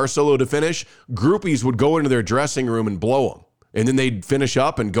the guitar solo to finish, groupies would go into their dressing room and blow them. And then they'd finish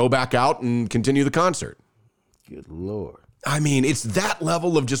up and go back out and continue the concert. Good Lord. I mean, it's that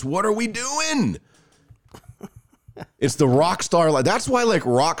level of just, what are we doing? It's the rock star. That's why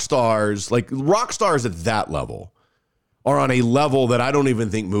rock stars at that level are on a level that I don't even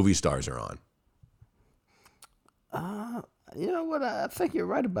think movie stars are on. You know what? I think you're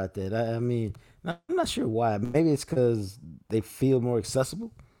right about that. I mean, I'm not sure why. Maybe it's because they feel more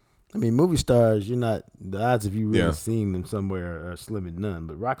accessible. I mean, movie stars, the odds of you really seeing them somewhere are slim and none.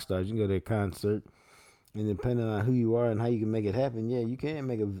 But rock stars, you can go to a concert, and depending on who you are and how you can make it happen, you can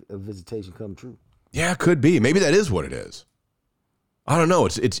make a visitation come true. Yeah, it could be. Maybe that is what it is. I don't know.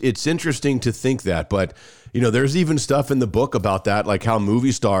 It's interesting to think that, but there's even stuff in the book about that, like how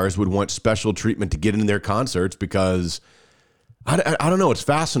movie stars would want special treatment to get into their concerts because I don't know. It's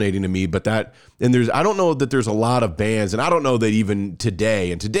fascinating to me, but I don't know that there's a lot of bands, and I don't know that even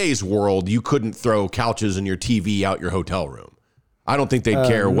today, in today's world, you couldn't throw couches and your TV out your hotel room. I don't think they'd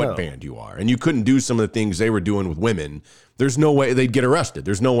care what band you are, and you couldn't do some of the things they were doing with women. There's no way they'd get arrested.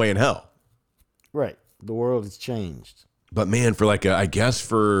 There's no way in hell. Right. The world has changed. But man, for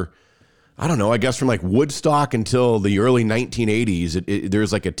I don't know, I guess from like Woodstock until the early 1980s,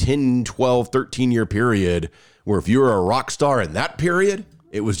 there's like a 10, 12, 13-year period where if you were a rock star in that period,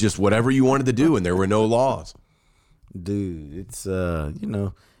 it was just whatever you wanted to do and there were no laws. Dude, it's,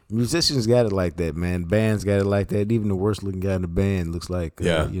 musicians got it like that, man. Bands got it like that. Even the worst looking guy in the band looks like,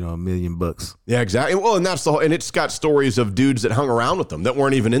 $1 million. Yeah, exactly. Well, and and it's got stories of dudes that hung around with them that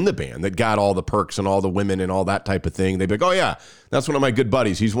weren't even in the band, that got all the perks and all the women and all that type of thing. They'd be like, oh yeah, that's one of my good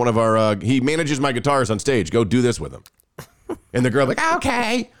buddies. He's one of our, he manages my guitars on stage. Go do this with him. And the girl like,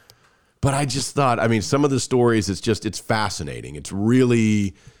 okay. But I just thought, some of the stories, it's fascinating.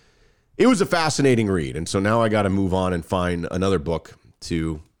 It was a fascinating read. And so now I got to move on and find another book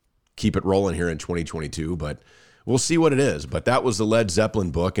to keep it rolling here in 2022, but we'll see what it is. But that was the Led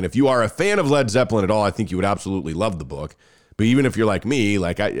Zeppelin book. And if you are a fan of Led Zeppelin at all, I think you would absolutely love the book. But even if you're like me,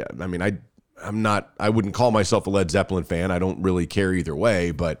 like I wouldn't call myself a Led Zeppelin fan. I don't really care either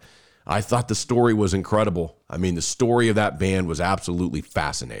way, but I thought the story was incredible. The story of that band was absolutely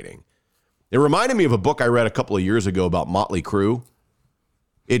fascinating. It reminded me of a book I read a couple of years ago about Motley Crue.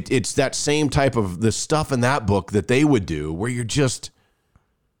 It's that same type of the stuff in that book that they would do where you're just,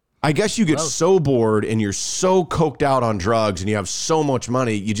 I guess you get so bored and you're so coked out on drugs and you have so much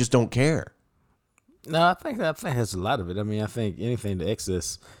money, you just don't care. No, I think that's a lot of it. I think anything to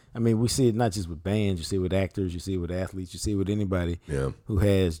excess. We see it not just with bands, you see it with actors, you see it with athletes, you see it with anybody who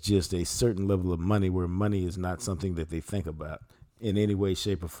has just a certain level of money where money is not something that they think about in any way,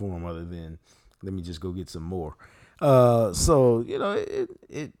 shape, or form other than let me just go get some more. Where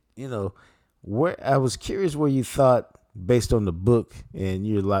I was curious where you thought, based on the book, and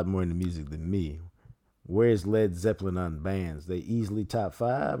you're a lot more into music than me, where's Led Zeppelin on bands? They easily top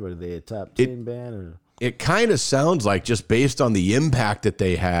 5, or are they a top 10 band? Or it kind of sounds like, just based on the impact that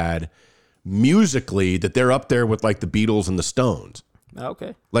they had musically, that they're up there with like the Beatles and the Stones.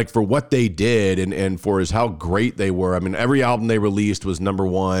 Okay. Like for what they did and for how great they were. Every album they released was number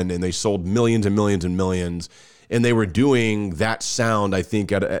one and they sold millions and millions and millions. And they were doing that sound, I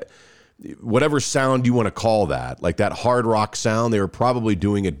think, at whatever sound you want to call that, like that hard rock sound, they were probably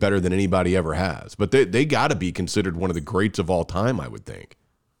doing it better than anybody ever has. But they got to be considered one of the greats of all time, I would think.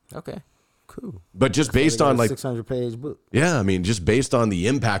 Okay, cool. But just based on like 600-page book. Yeah, just based on the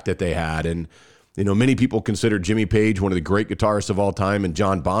impact that they had. And, many people consider Jimmy Page one of the great guitarists of all time and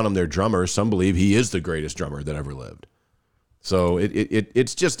John Bonham, their drummer. Some believe he is the greatest drummer that ever lived. So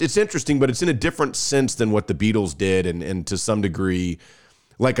it's interesting, but it's in a different sense than what the Beatles did, and to some degree,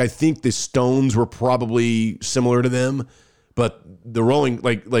 like I think the Stones were probably similar to them, but the Rolling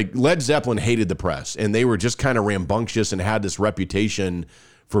like Led Zeppelin hated the press, and they were just kind of rambunctious and had this reputation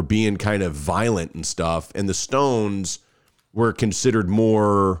for being kind of violent and stuff, and the Stones were considered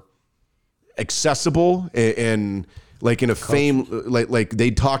more accessible and like in a fame, like they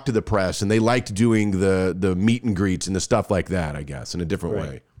talked to the press and they liked doing the meet and greets and the stuff like that, I guess, in a different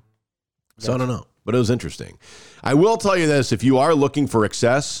way. So I don't know, but it was interesting. I will tell you this, if you are looking for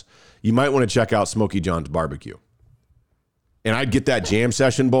excess, you might want to check out Smokey John's Barbecue. And I'd get that jam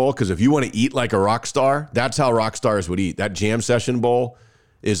session bowl, because if you want to eat like a rock star, that's how rock stars would eat. That jam session bowl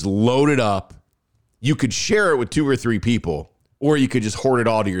is loaded up. You could share it with 2 or 3 people, or you could just hoard it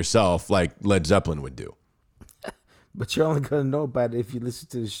all to yourself like Led Zeppelin would do. But you're only going to know about it if you listen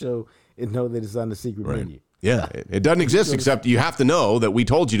to the show and know that it's on the secret menu. Yeah, it doesn't exist, except you have to know that we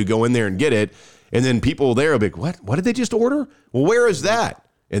told you to go in there and get it. And then people there will be like, what did they just order? Well, where is that?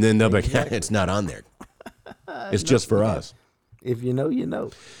 And then they'll be like, it's not on there. It's just for us. If you know, you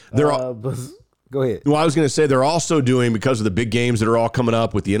know. Go ahead. Well, I was going to say they're also doing, because of the big games that are all coming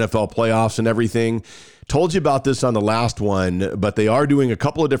up with the NFL playoffs and everything. Told you about this on the last one, but they are doing a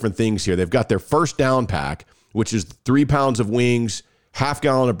couple of different things here. They've got their first down pack, which is 3 pounds of wings, half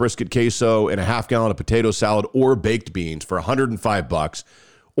gallon of brisket queso, and a half gallon of potato salad or baked beans for $105.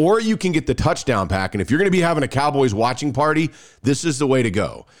 Or you can get the touchdown pack. And if you're going to be having a Cowboys watching party, this is the way to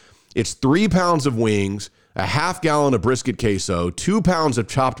go. It's 3 pounds of wings, a half gallon of brisket queso, 2 pounds of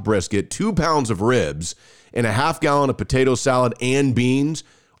chopped brisket, 2 pounds of ribs, and a half gallon of potato salad and beans.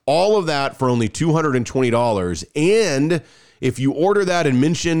 All of that for only $220. And if you order that and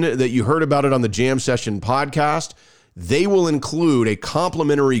mention that you heard about it on the Jam Session podcast, they will include a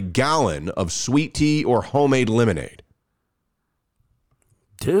complimentary gallon of sweet tea or homemade lemonade.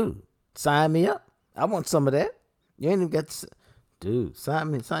 Dude, sign me up. I want some of that. You ain't even got to... Dude,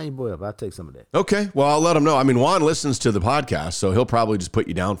 sign your boy up. I'll take some of that. Okay, well, I'll let him know. I mean, Juan listens to the podcast, so he'll probably just put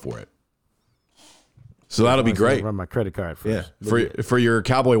you down for it. So that'll be great. Run my credit card first. Yeah, for your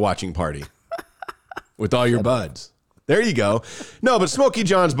Cowboy watching party with all your buds. There you go. No, but Smokey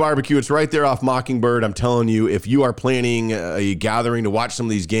John's Barbecue, it's right there off Mockingbird. I'm telling you, if you are planning a gathering to watch some of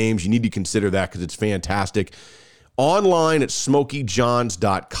these games, you need to consider that because it's fantastic. Online at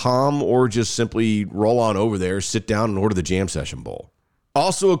smokeyjohns.com, or just simply roll on over there, sit down and order the Jam Session Bowl.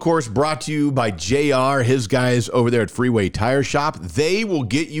 Also, of course, brought to you by JR, his guys over there at Freeway Tire Shop. They will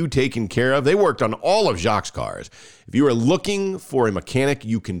get you taken care of. They worked on all of Jacques' cars. If you are looking for a mechanic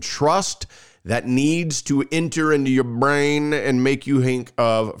you can trust that needs to enter into your brain and make you think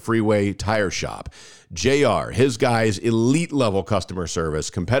of Freeway Tire Shop, JR, his guys, elite level customer service,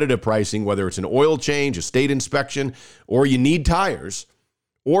 competitive pricing, whether it's an oil change, a state inspection, or you need tires,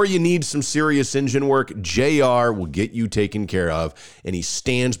 or you need some serious engine work, JR will get you taken care of, and he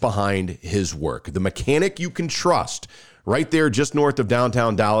stands behind his work. The mechanic you can trust, right there just north of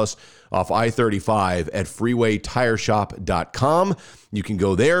downtown Dallas off I-35 at freewaytireshop.com. You can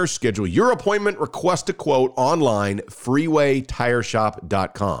go there, schedule your appointment, request a quote online,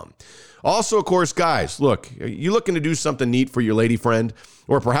 freewaytireshop.com. Also, of course, guys, look, are you looking to do something neat for your lady friend?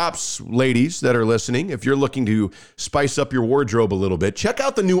 Or perhaps ladies that are listening, if you're looking to spice up your wardrobe a little bit, check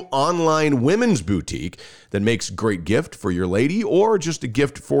out the new online women's boutique that makes a great gift for your lady or just a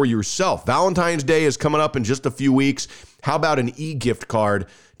gift for yourself. Valentine's Day is coming up in just a few weeks. How about an e-gift card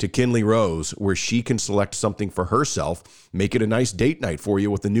to Kinley Rose where she can select something for herself, make it a nice date night for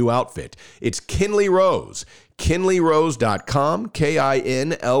you with a new outfit. It's Kinley Rose. KinleyRose.com,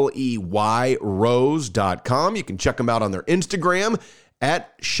 KINLEY Rose.com. You can check them out on their Instagram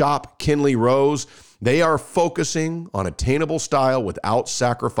at Shop Kinley Rose. They are focusing on attainable style without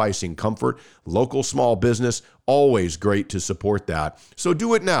sacrificing comfort. Local small business, always great to support that. So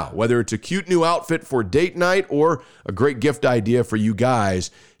do it now, whether it's a cute new outfit for date night or a great gift idea for you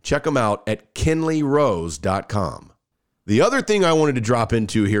guys. Check them out at KinleyRose.com. The other thing I wanted to drop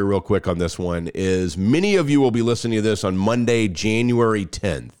into here real quick on this one is many of you will be listening to this on Monday, January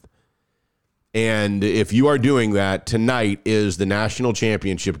 10th. And if you are doing that, tonight is the national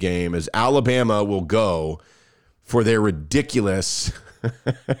championship game as Alabama will go for their ridiculous,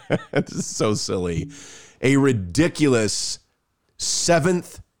 this is so silly, a ridiculous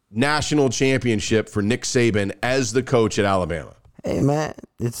 7th national championship for Nick Saban as the coach at Alabama. Hey man,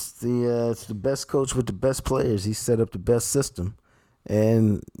 it's the best coach with the best players. He set up the best system,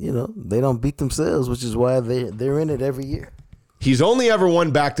 and they don't beat themselves, which is why they're in it every year. He's only ever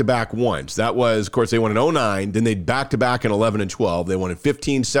won back-to-back once. That was, of course, they won in 2009. Then they back-to-back in 11 and 12. They won in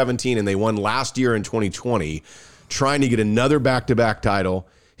 15, 17, and they won last year in 2020, trying to get another back-to-back title.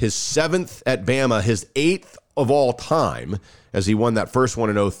 His 7th at Bama, his 8th of all time, as he won that first one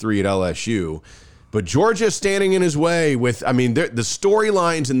in 2003 at LSU. But Georgia standing in his way with, the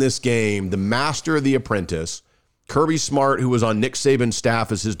storylines in this game, the master of the apprentice, Kirby Smart, who was on Nick Saban's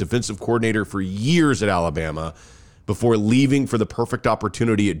staff as his defensive coordinator for years at Alabama, before leaving for the perfect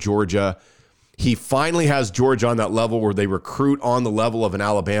opportunity at Georgia. He finally has Georgia on that level where they recruit on the level of an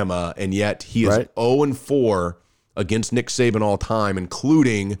Alabama, and yet he is 0-4 against Nick Saban all time,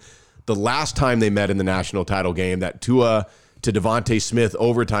 including the last time they met in the national title game, that Tua to Devontae Smith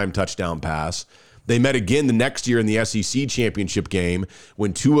overtime touchdown pass. They met again the next year in the SEC championship game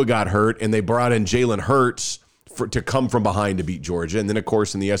when Tua got hurt, and they brought in Jalen Hurts to come from behind to beat Georgia. And then, of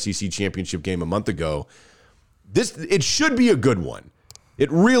course, in the SEC championship game a month ago, it should be a good one. It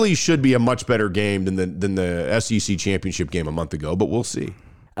really should be a much better game than the SEC championship game a month ago, but we'll see.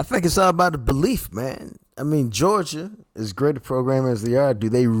 I think it's all about the belief, man. Georgia, as great a program as they are, do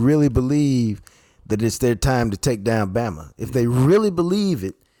they really believe that it's their time to take down Bama? If they really believe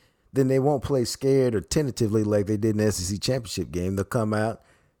it, then they won't play scared or tentatively like they did in the SEC championship game. They'll come out,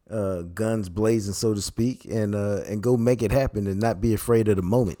 guns blazing, so to speak, and go make it happen and not be afraid of the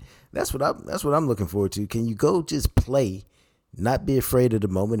moment. That's what I'm looking forward to. Can you go just play, not be afraid of the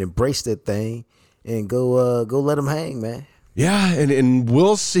moment, embrace that thing, and go let them hang, man? Yeah, and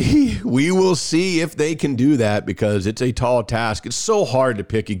we'll see. We will see if they can do that because it's a tall task. It's so hard to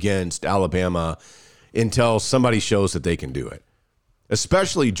pick against Alabama until somebody shows that they can do it.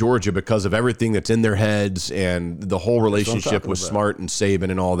 Especially Georgia because of everything that's in their heads and the whole relationship with Smart and Saban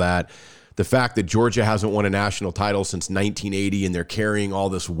and all that. The fact that Georgia hasn't won a national title since 1980 and they're carrying all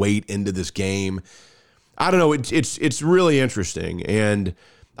this weight into this game. I don't know. It's really interesting. And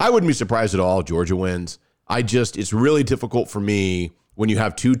I wouldn't be surprised at all if Georgia wins. It's really difficult for me when you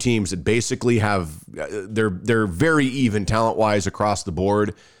have two teams that basically have, they're very even talent-wise across the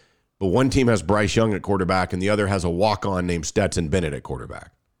board. But one team has Bryce Young at quarterback, and the other has a walk-on named Stetson Bennett at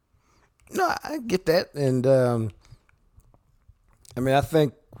quarterback. No, I get that, and I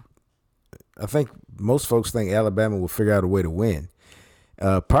think most folks think Alabama will figure out a way to win.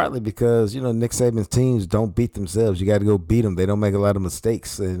 Partly because, Nick Saban's teams don't beat themselves. You got to go beat them. They don't make a lot of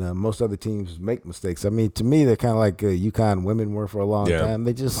mistakes, and most other teams make mistakes. I mean, to me, they're kind of like UConn women were for a long time.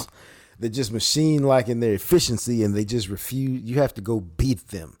 They're just machine-like in their efficiency, and they just refuse. You have to go beat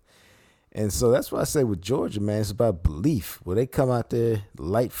them. And so that's why I say with Georgia, man, it's about belief. Where they come out there,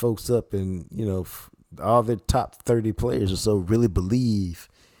 light folks up, and, all their top 30 players or so really believe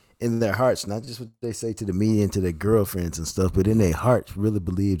in their hearts, not just what they say to the media and to their girlfriends and stuff, but in their hearts really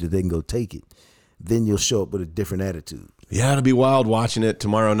believe that they can go take it. Then you'll show up with a different attitude. Yeah, it'll be wild watching it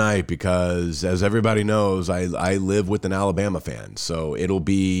tomorrow night because, as everybody knows, I live with an Alabama fan. So we'll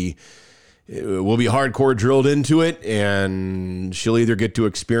be hardcore drilled into it, and she'll either get to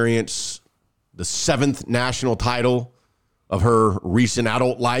experience the 7th national title of her recent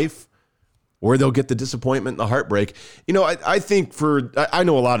adult life, or they'll get the disappointment and the heartbreak. I think I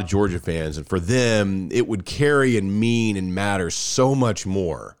know a lot of Georgia fans, and for them, it would carry and mean and matter so much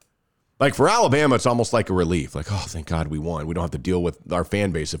more. Like for Alabama, it's almost like a relief. Like, oh, thank God we won. We don't have to deal with our fan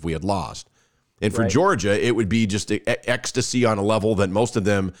base if we had lost. And for Georgia, it would be just ecstasy on a level that most of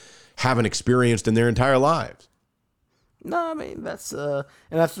them haven't experienced in their entire lives. No, I mean, that's, and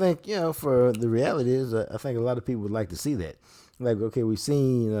I think, for the reality is, I think a lot of people would like to see that. Like, okay, we've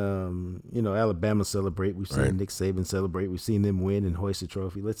seen, Alabama celebrate. We've seen Nick Saban celebrate. We've seen them win and hoist a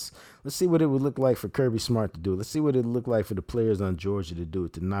trophy. Let's see what it would look like for Kirby Smart to do it. Let's see what it would look like for the players on Georgia to do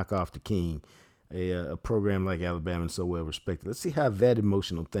it, to knock off the king, a program like Alabama and so well respected. Let's see how that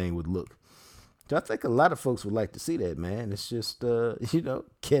emotional thing would look. So I think a lot of folks would like to see that, man. It's just,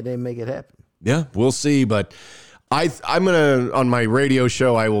 can they make it happen? Yeah, we'll see. But I'm going to, on my radio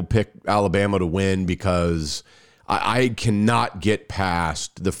show, I will pick Alabama to win because I cannot get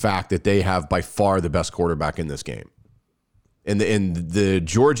past the fact that they have by far the best quarterback in this game. And the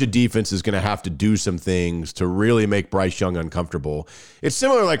Georgia defense is going to have to do some things to really make Bryce Young uncomfortable. It's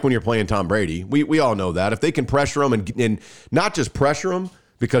similar like when you're playing Tom Brady. We all know that. If they can pressure him and not just pressure him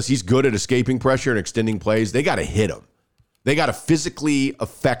because he's good at escaping pressure and extending plays, they got to hit him. They got to physically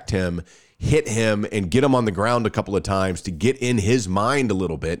affect him, hit him, and get him on the ground a couple of times to get in his mind a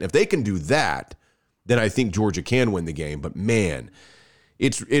little bit. And if they can do that, then I think Georgia can win the game. But, man,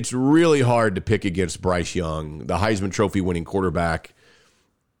 it's really hard to pick against Bryce Young, the Heisman Trophy winning quarterback,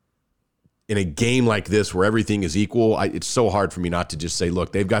 in a game like this where everything is equal. It's so hard for me not to just say,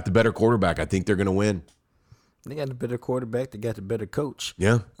 look, they've got the better quarterback. I think they're going to win. They got the better quarterback. They got the better coach.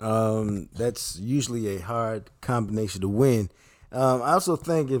 Yeah. That's usually a hard combination to win. I also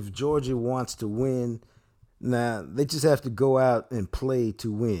think if Georgia wants to win, now they just have to go out and play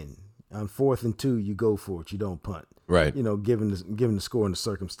to win. On 4th and 2, you go for it. You don't punt. Right. Given the score and the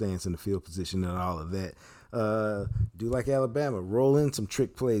circumstance and the field position and all of that. Do like Alabama. Roll in some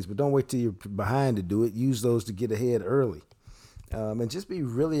trick plays, but don't wait till you're behind to do it. Use those to get ahead early. And just be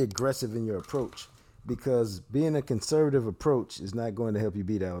really aggressive in your approach, because being a conservative approach is not going to help you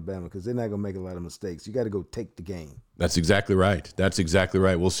beat Alabama because they're not going to make a lot of mistakes. You got to go take the game. That's exactly right.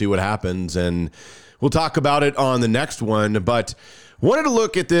 We'll see what happens, and we'll talk about it on the next one. But wanted to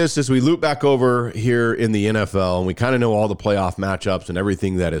look at this as we loop back over here in the NFL, and we kind of know all the playoff matchups and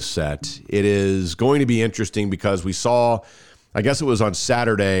everything that is set. It is going to be interesting because we saw, I guess it was on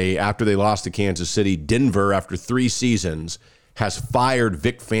Saturday after they lost to Kansas City, Denver, after 3 seasons, has fired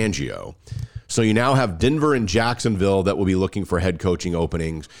Vic Fangio. So you now have Denver and Jacksonville that will be looking for head coaching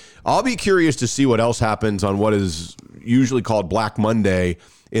openings. I'll be curious to see what else happens on what is usually called Black Monday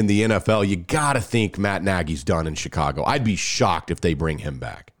in the NFL. You got to think Matt Nagy's done in Chicago. I'd be shocked if they bring him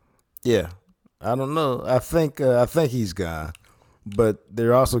back. Yeah, I don't know. I think he's gone, but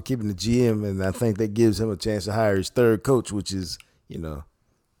they're also keeping the GM, and I think that gives him a chance to hire his 3rd coach, which is,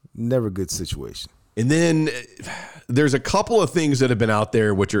 never a good situation. And then there's a couple of things that have been out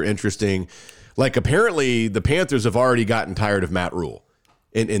there which are interesting. Like apparently the Panthers have already gotten tired of Matt Rule,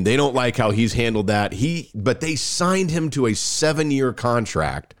 and they don't like how he's handled that. But they signed him to a 7-year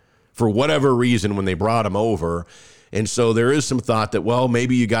contract for whatever reason when they brought him over. And so there is some thought that, well,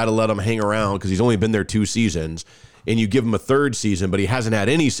 maybe you got to let him hang around because he's only been there 2 seasons, and you give him a 3rd season, but he hasn't had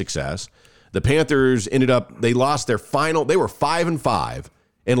any success. The Panthers they were 5-5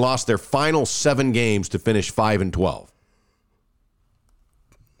 and lost their final 7 games to finish 5-12.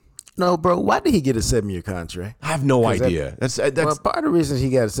 No, bro. Why did he get a 7-year contract? I have no idea. That's well, part of the reason he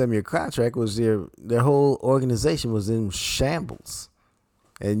got a 7-year contract was their whole organization was in shambles,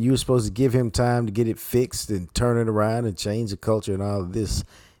 and you were supposed to give him time to get it fixed and turn it around and change the culture and all of this.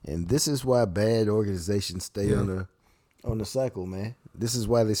 And this is why bad organizations stay on the cycle, man. This is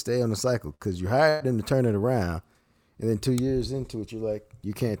why they stay on the cycle, because you hired them to turn it around, and then 2 years into it, you're like,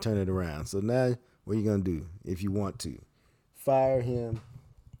 you can't turn it around. So now what are you gonna do if you want to? Fire him.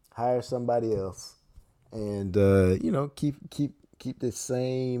 hire somebody else, and keep the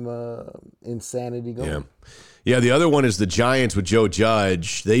same insanity going. Yeah. The other one is the Giants with Joe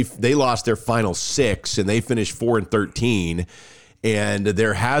Judge. They lost their final 6 and they finished 4-13. And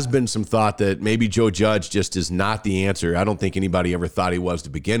there has been some thought that maybe Joe Judge just is not the answer. I don't think anybody ever thought he was to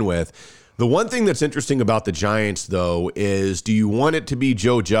begin with. The one thing that's interesting about the Giants, though, is do you want it to be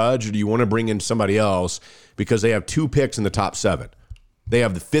Joe Judge or do you want to bring in somebody else? Because they have 2 picks in the top 7. They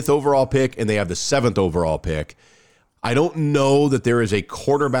have the 5th overall pick and they have the 7th overall pick. I don't know that there is a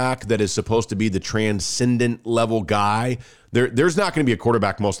quarterback that is supposed to be the transcendent level guy. There's not going to be a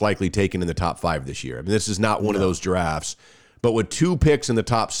quarterback most likely taken in the top 5 this year. I mean, this is not one of those drafts. But with 2 picks in the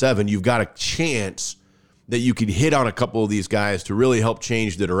top 7, you've got a chance that you could hit on a couple of these guys to really help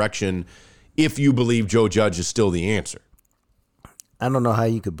change the direction if you believe Joe Judge is still the answer. I don't know how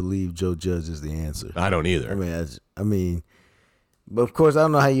you could believe Joe Judge is the answer. I don't either. I mean, but of course, I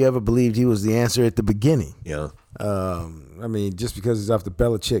don't know how you ever believed he was the answer at the beginning. Yeah. Just because he's off the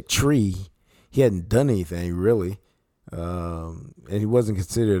Belichick tree, he hadn't done anything really. And he wasn't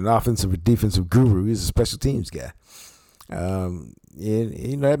considered an offensive or defensive guru. He's a special teams guy.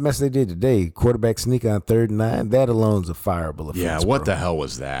 That mess they did today, quarterback sneak on 3rd and 9, that alone's a fireable offense. Yeah, what the hell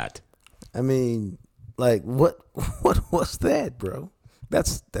was that? I mean, like, what was that, bro?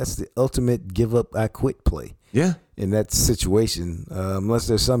 That's the ultimate give up, I quit play. Yeah. In that situation, unless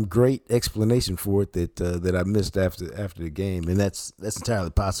there's some great explanation for it that I missed after the game, and that's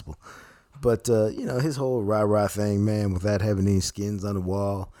entirely possible. But his whole rah-rah thing, man, without having any skins on the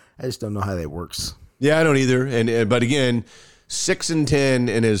wall, I just don't know how that works. Yeah, I don't either. But again, 6-10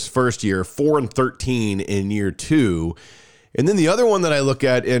 in his first year, 4-13 in year 2. And then the other one that I look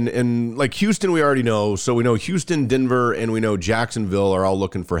at, and like Houston, we already know. So we know Houston, Denver, and we know Jacksonville are all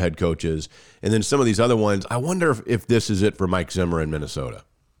looking for head coaches. And then some of these other ones, I wonder if this is it for Mike Zimmer in Minnesota.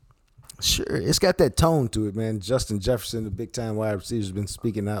 Sure. It's got that tone to it, man. Justin Jefferson, the big-time wide receiver, has been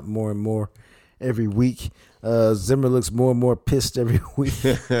speaking out more and more every week. Zimmer looks more and more pissed every week.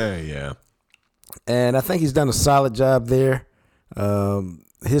 Yeah. And I think he's done a solid job there.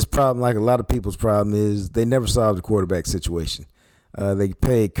 His problem, like a lot of people's problem, is they never solved the quarterback situation. They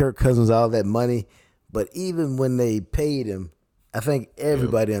paid Kirk Cousins all that money, but even when they paid him, I think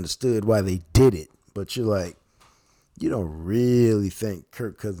everybody understood why they did it. But you're like, you don't really think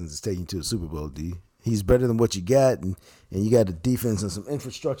Kirk Cousins is taking you to a Super Bowl, do you? He's better than what you got, and you got a defense and some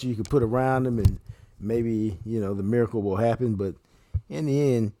infrastructure you can put around him, and maybe, the miracle will happen. But in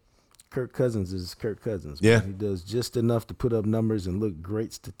the end, Kirk Cousins is Kirk Cousins. Yeah. He does just enough to put up numbers and look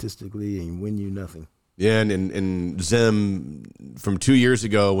great statistically and win you nothing. Yeah, and Zim from 2 years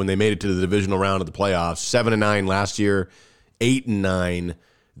ago when they made it to the divisional round of the playoffs, 7-9 last year, 8-9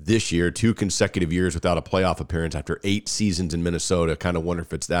 this year, 2 consecutive years without a playoff appearance after 8 seasons in Minnesota. Kind of wonder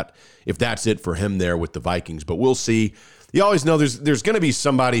if that's it for him there with the Vikings, but we'll see. You always know there's going to be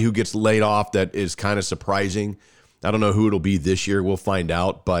somebody who gets laid off that is kind of surprising. I don't know who it'll be this year. We'll find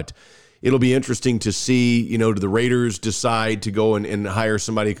out, but it'll be interesting to see, do the Raiders decide to go and hire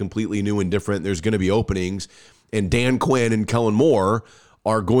somebody completely new and different? There's going to be openings, and Dan Quinn and Kellen Moore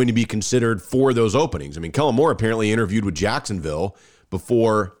are going to be considered for those openings. I mean, Kellen Moore apparently interviewed with Jacksonville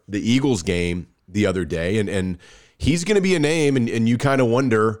before the Eagles game the other day, and he's going to be a name, and you kind of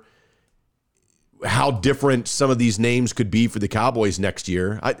wonder how different some of these names could be for the Cowboys next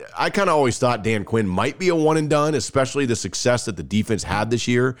year. I kind of always thought Dan Quinn might be a one and done, especially the success that the defense had this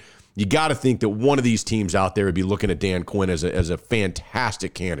year. You got to think that one of these teams out there would be looking at Dan Quinn as a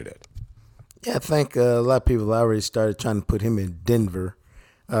fantastic candidate. Yeah, I think a lot of people already started trying to put him in Denver.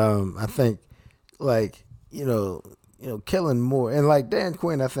 I think, Kellen Moore and like Dan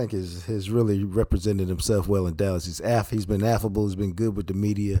Quinn, I think has really represented himself well in Dallas. He's been affable. He's been good with the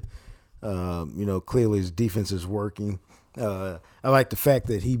media. Clearly his defense is working. I like the fact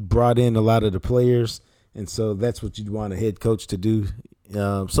that he brought in a lot of the players, and so that's what you'd want a head coach to do.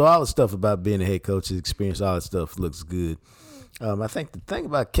 So all the stuff about being a head coach, his experience, all that stuff looks good. I think the thing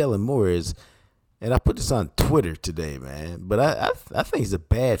about Kellen Moore is, and I put this on Twitter today, man, but I think he's a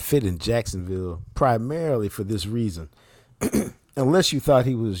bad fit in Jacksonville primarily for this reason. Unless you thought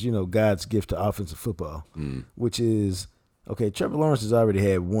he was, God's gift to offensive football, which is, okay, Trevor Lawrence has already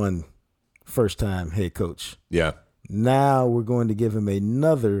had one first-time head coach. Yeah. Now we're going to give him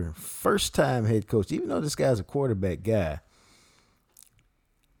another first-time head coach, even though this guy's a quarterback guy.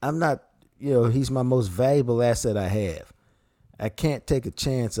 I'm not, he's my most valuable asset I have. I can't take a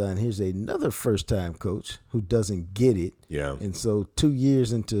chance on here's another first-time coach who doesn't get it. Yeah. And so 2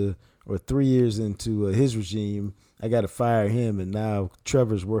 years into or 3 years into his regime, I got to fire him. And now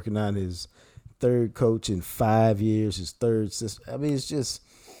Trevor's working on his third coach in 5 years, his third system. I mean, it's just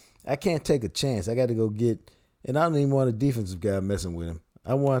I can't take a chance. I got to go get, and I don't even want a defensive guy messing with him.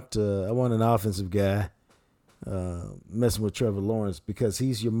 I want an offensive guy messing with Trevor Lawrence because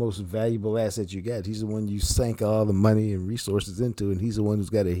he's your most valuable asset you got. He's the one you sank all the money and resources into, and he's the one who's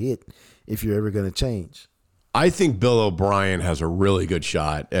got to hit if you're ever going to change. I think Bill O'Brien has a really good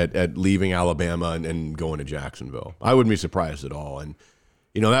shot at leaving Alabama and going to Jacksonville. I wouldn't be surprised at all. And,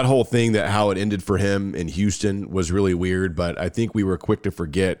 that whole thing, that how it ended for him in Houston was really weird, but I think we were quick to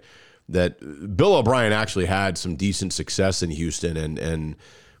forget that Bill O'Brien actually had some decent success in Houston. And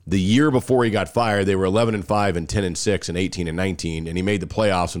the year before he got fired, they were 11-5 and 10-6 and 18-19, and he made the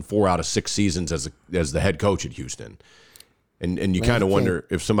playoffs in 4 out of 6 seasons as the head coach at Houston. And you kind of wonder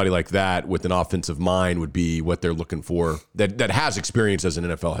if somebody like that with an offensive mind would be what they're looking for that has experience as an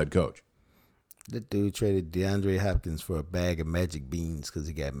NFL head coach. That dude traded DeAndre Hopkins for a bag of magic beans because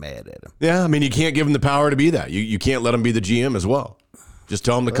he got mad at him. Yeah, I mean, you can't give him the power to be that. You can't let him be the GM as well. Just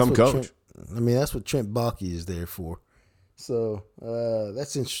tell him to come coach. That's what Trent Baalke is there for. So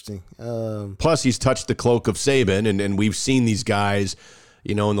that's interesting. Plus, he's touched the cloak of Saban, and we've seen these guys,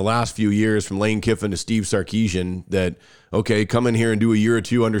 in the last few years, from Lane Kiffin to Steve Sarkisian, that, okay, come in here and do a year or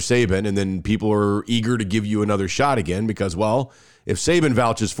two under Saban, and then people are eager to give you another shot again because, well, if Saban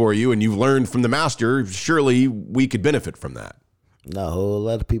vouches for you and you've learned from the master, surely we could benefit from that. No, a whole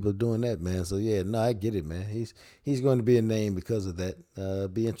lot of people are doing that, man. So, yeah, no, I get it, man. He's going to be a name because of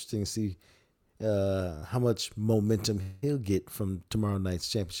that. Be interesting to see how much momentum he'll get from tomorrow night's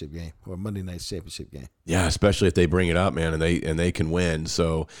championship game or Monday night's championship game. Yeah, especially if they bring it up, man, and they can win.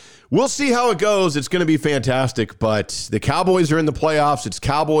 So we'll see how it goes. It's going to be fantastic, but the Cowboys are in the playoffs. It's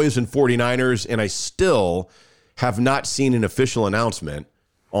Cowboys and 49ers, and I still have not seen an official announcement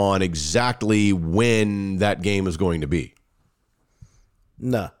on exactly when that game is going to be.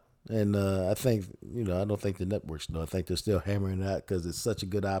 No. And I think, I don't think the networks know. I think they're still hammering it out because it's such a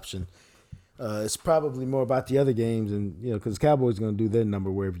good option. It's probably more about the other games, and because Cowboys are going to do their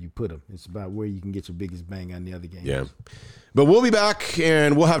number wherever you put them. It's about where you can get your biggest bang on the other games. Yeah, but we'll be back,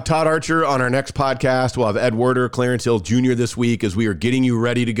 and we'll have Todd Archer on our next podcast. We'll have Ed Werder, Clarence Hill Jr. this week as we are getting you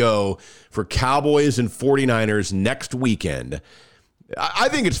ready to go for Cowboys and 49ers next weekend. I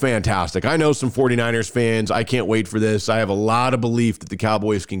think it's fantastic. I know some 49ers fans. I can't wait for this. I have a lot of belief that the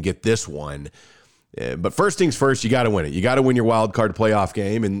Cowboys can get this one. But first things first, you got to win it. You got to win your wild card playoff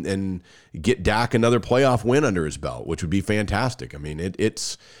game and get Dak another playoff win under his belt, which would be fantastic. I mean,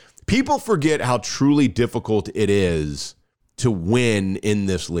 it's people forget how truly difficult it is to win in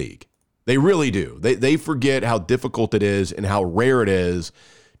this league. They really do. They forget how difficult it is and how rare it is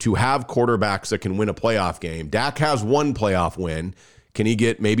to have quarterbacks that can win a playoff game. Dak has one playoff win. Can he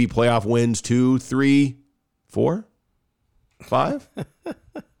get maybe playoff wins 2, 3, 4, 5?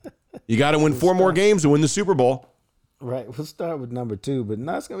 You got to win 4 more games to win the Super Bowl. Right. We'll start with number 2, but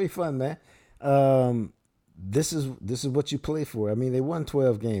no, it's gonna be fun, man. This is what you play for. I mean, they won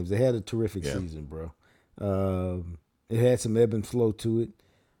 12 games. They had a terrific season, bro. It had some ebb and flow to it,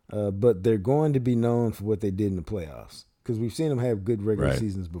 but they're going to be known for what they did in the playoffs because we've seen them have good regular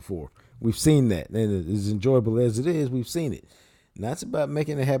seasons before. We've seen that, and as enjoyable as it is, we've seen it. Now it's about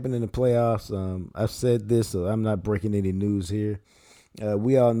making it happen in the playoffs. I've said this, so I'm not breaking any news here.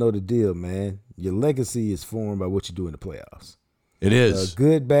 We all know the deal, man. Your legacy is formed by what you do in the playoffs. It is.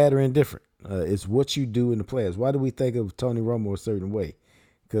 Good, bad, or indifferent. It's what you do in the playoffs. Why do we think of Tony Romo a certain way?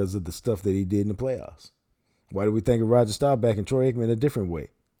 Because of the stuff that he did in the playoffs. Why do we think of Roger Staubach and Troy Aikman a different way?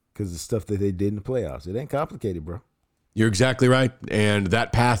 Because of the stuff that they did in the playoffs. It ain't complicated, bro. You're exactly right. And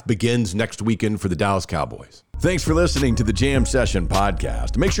that path begins next weekend for the Dallas Cowboys. Thanks for listening to the Jam Session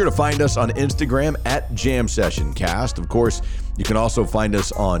podcast. Make sure to find us on Instagram at Jam Session Cast. Of course, you can also find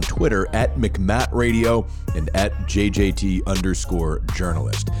us on Twitter at McMatt Radio and at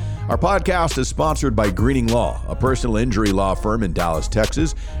JJT_journalist. Our podcast is sponsored by Greening Law, a personal injury law firm in Dallas,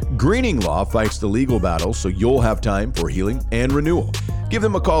 Texas. Greening Law fights the legal battle so you'll have time for healing and renewal. Give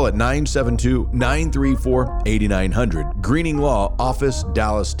them a call at 972-934-8900. Greening Law Office,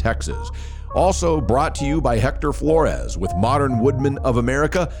 Dallas, Texas. Also brought to you by Hector Flores with Modern Woodmen of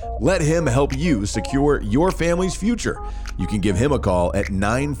America. Let him help you secure your family's future. You can give him a call at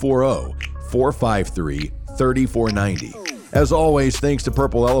 940-453-3490. As always, thanks to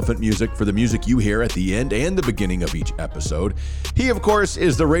Purple Elephant Music for the music you hear at the end and the beginning of each episode. He, of course,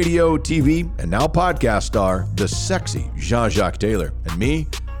 is the radio, TV, and now podcast star, the sexy Jean-Jacques Taylor. And me,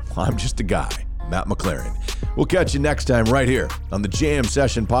 I'm just a guy, Matt McLaren. We'll catch you next time right here on the Jam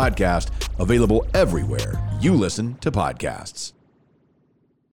Session Podcast, available everywhere you listen to podcasts.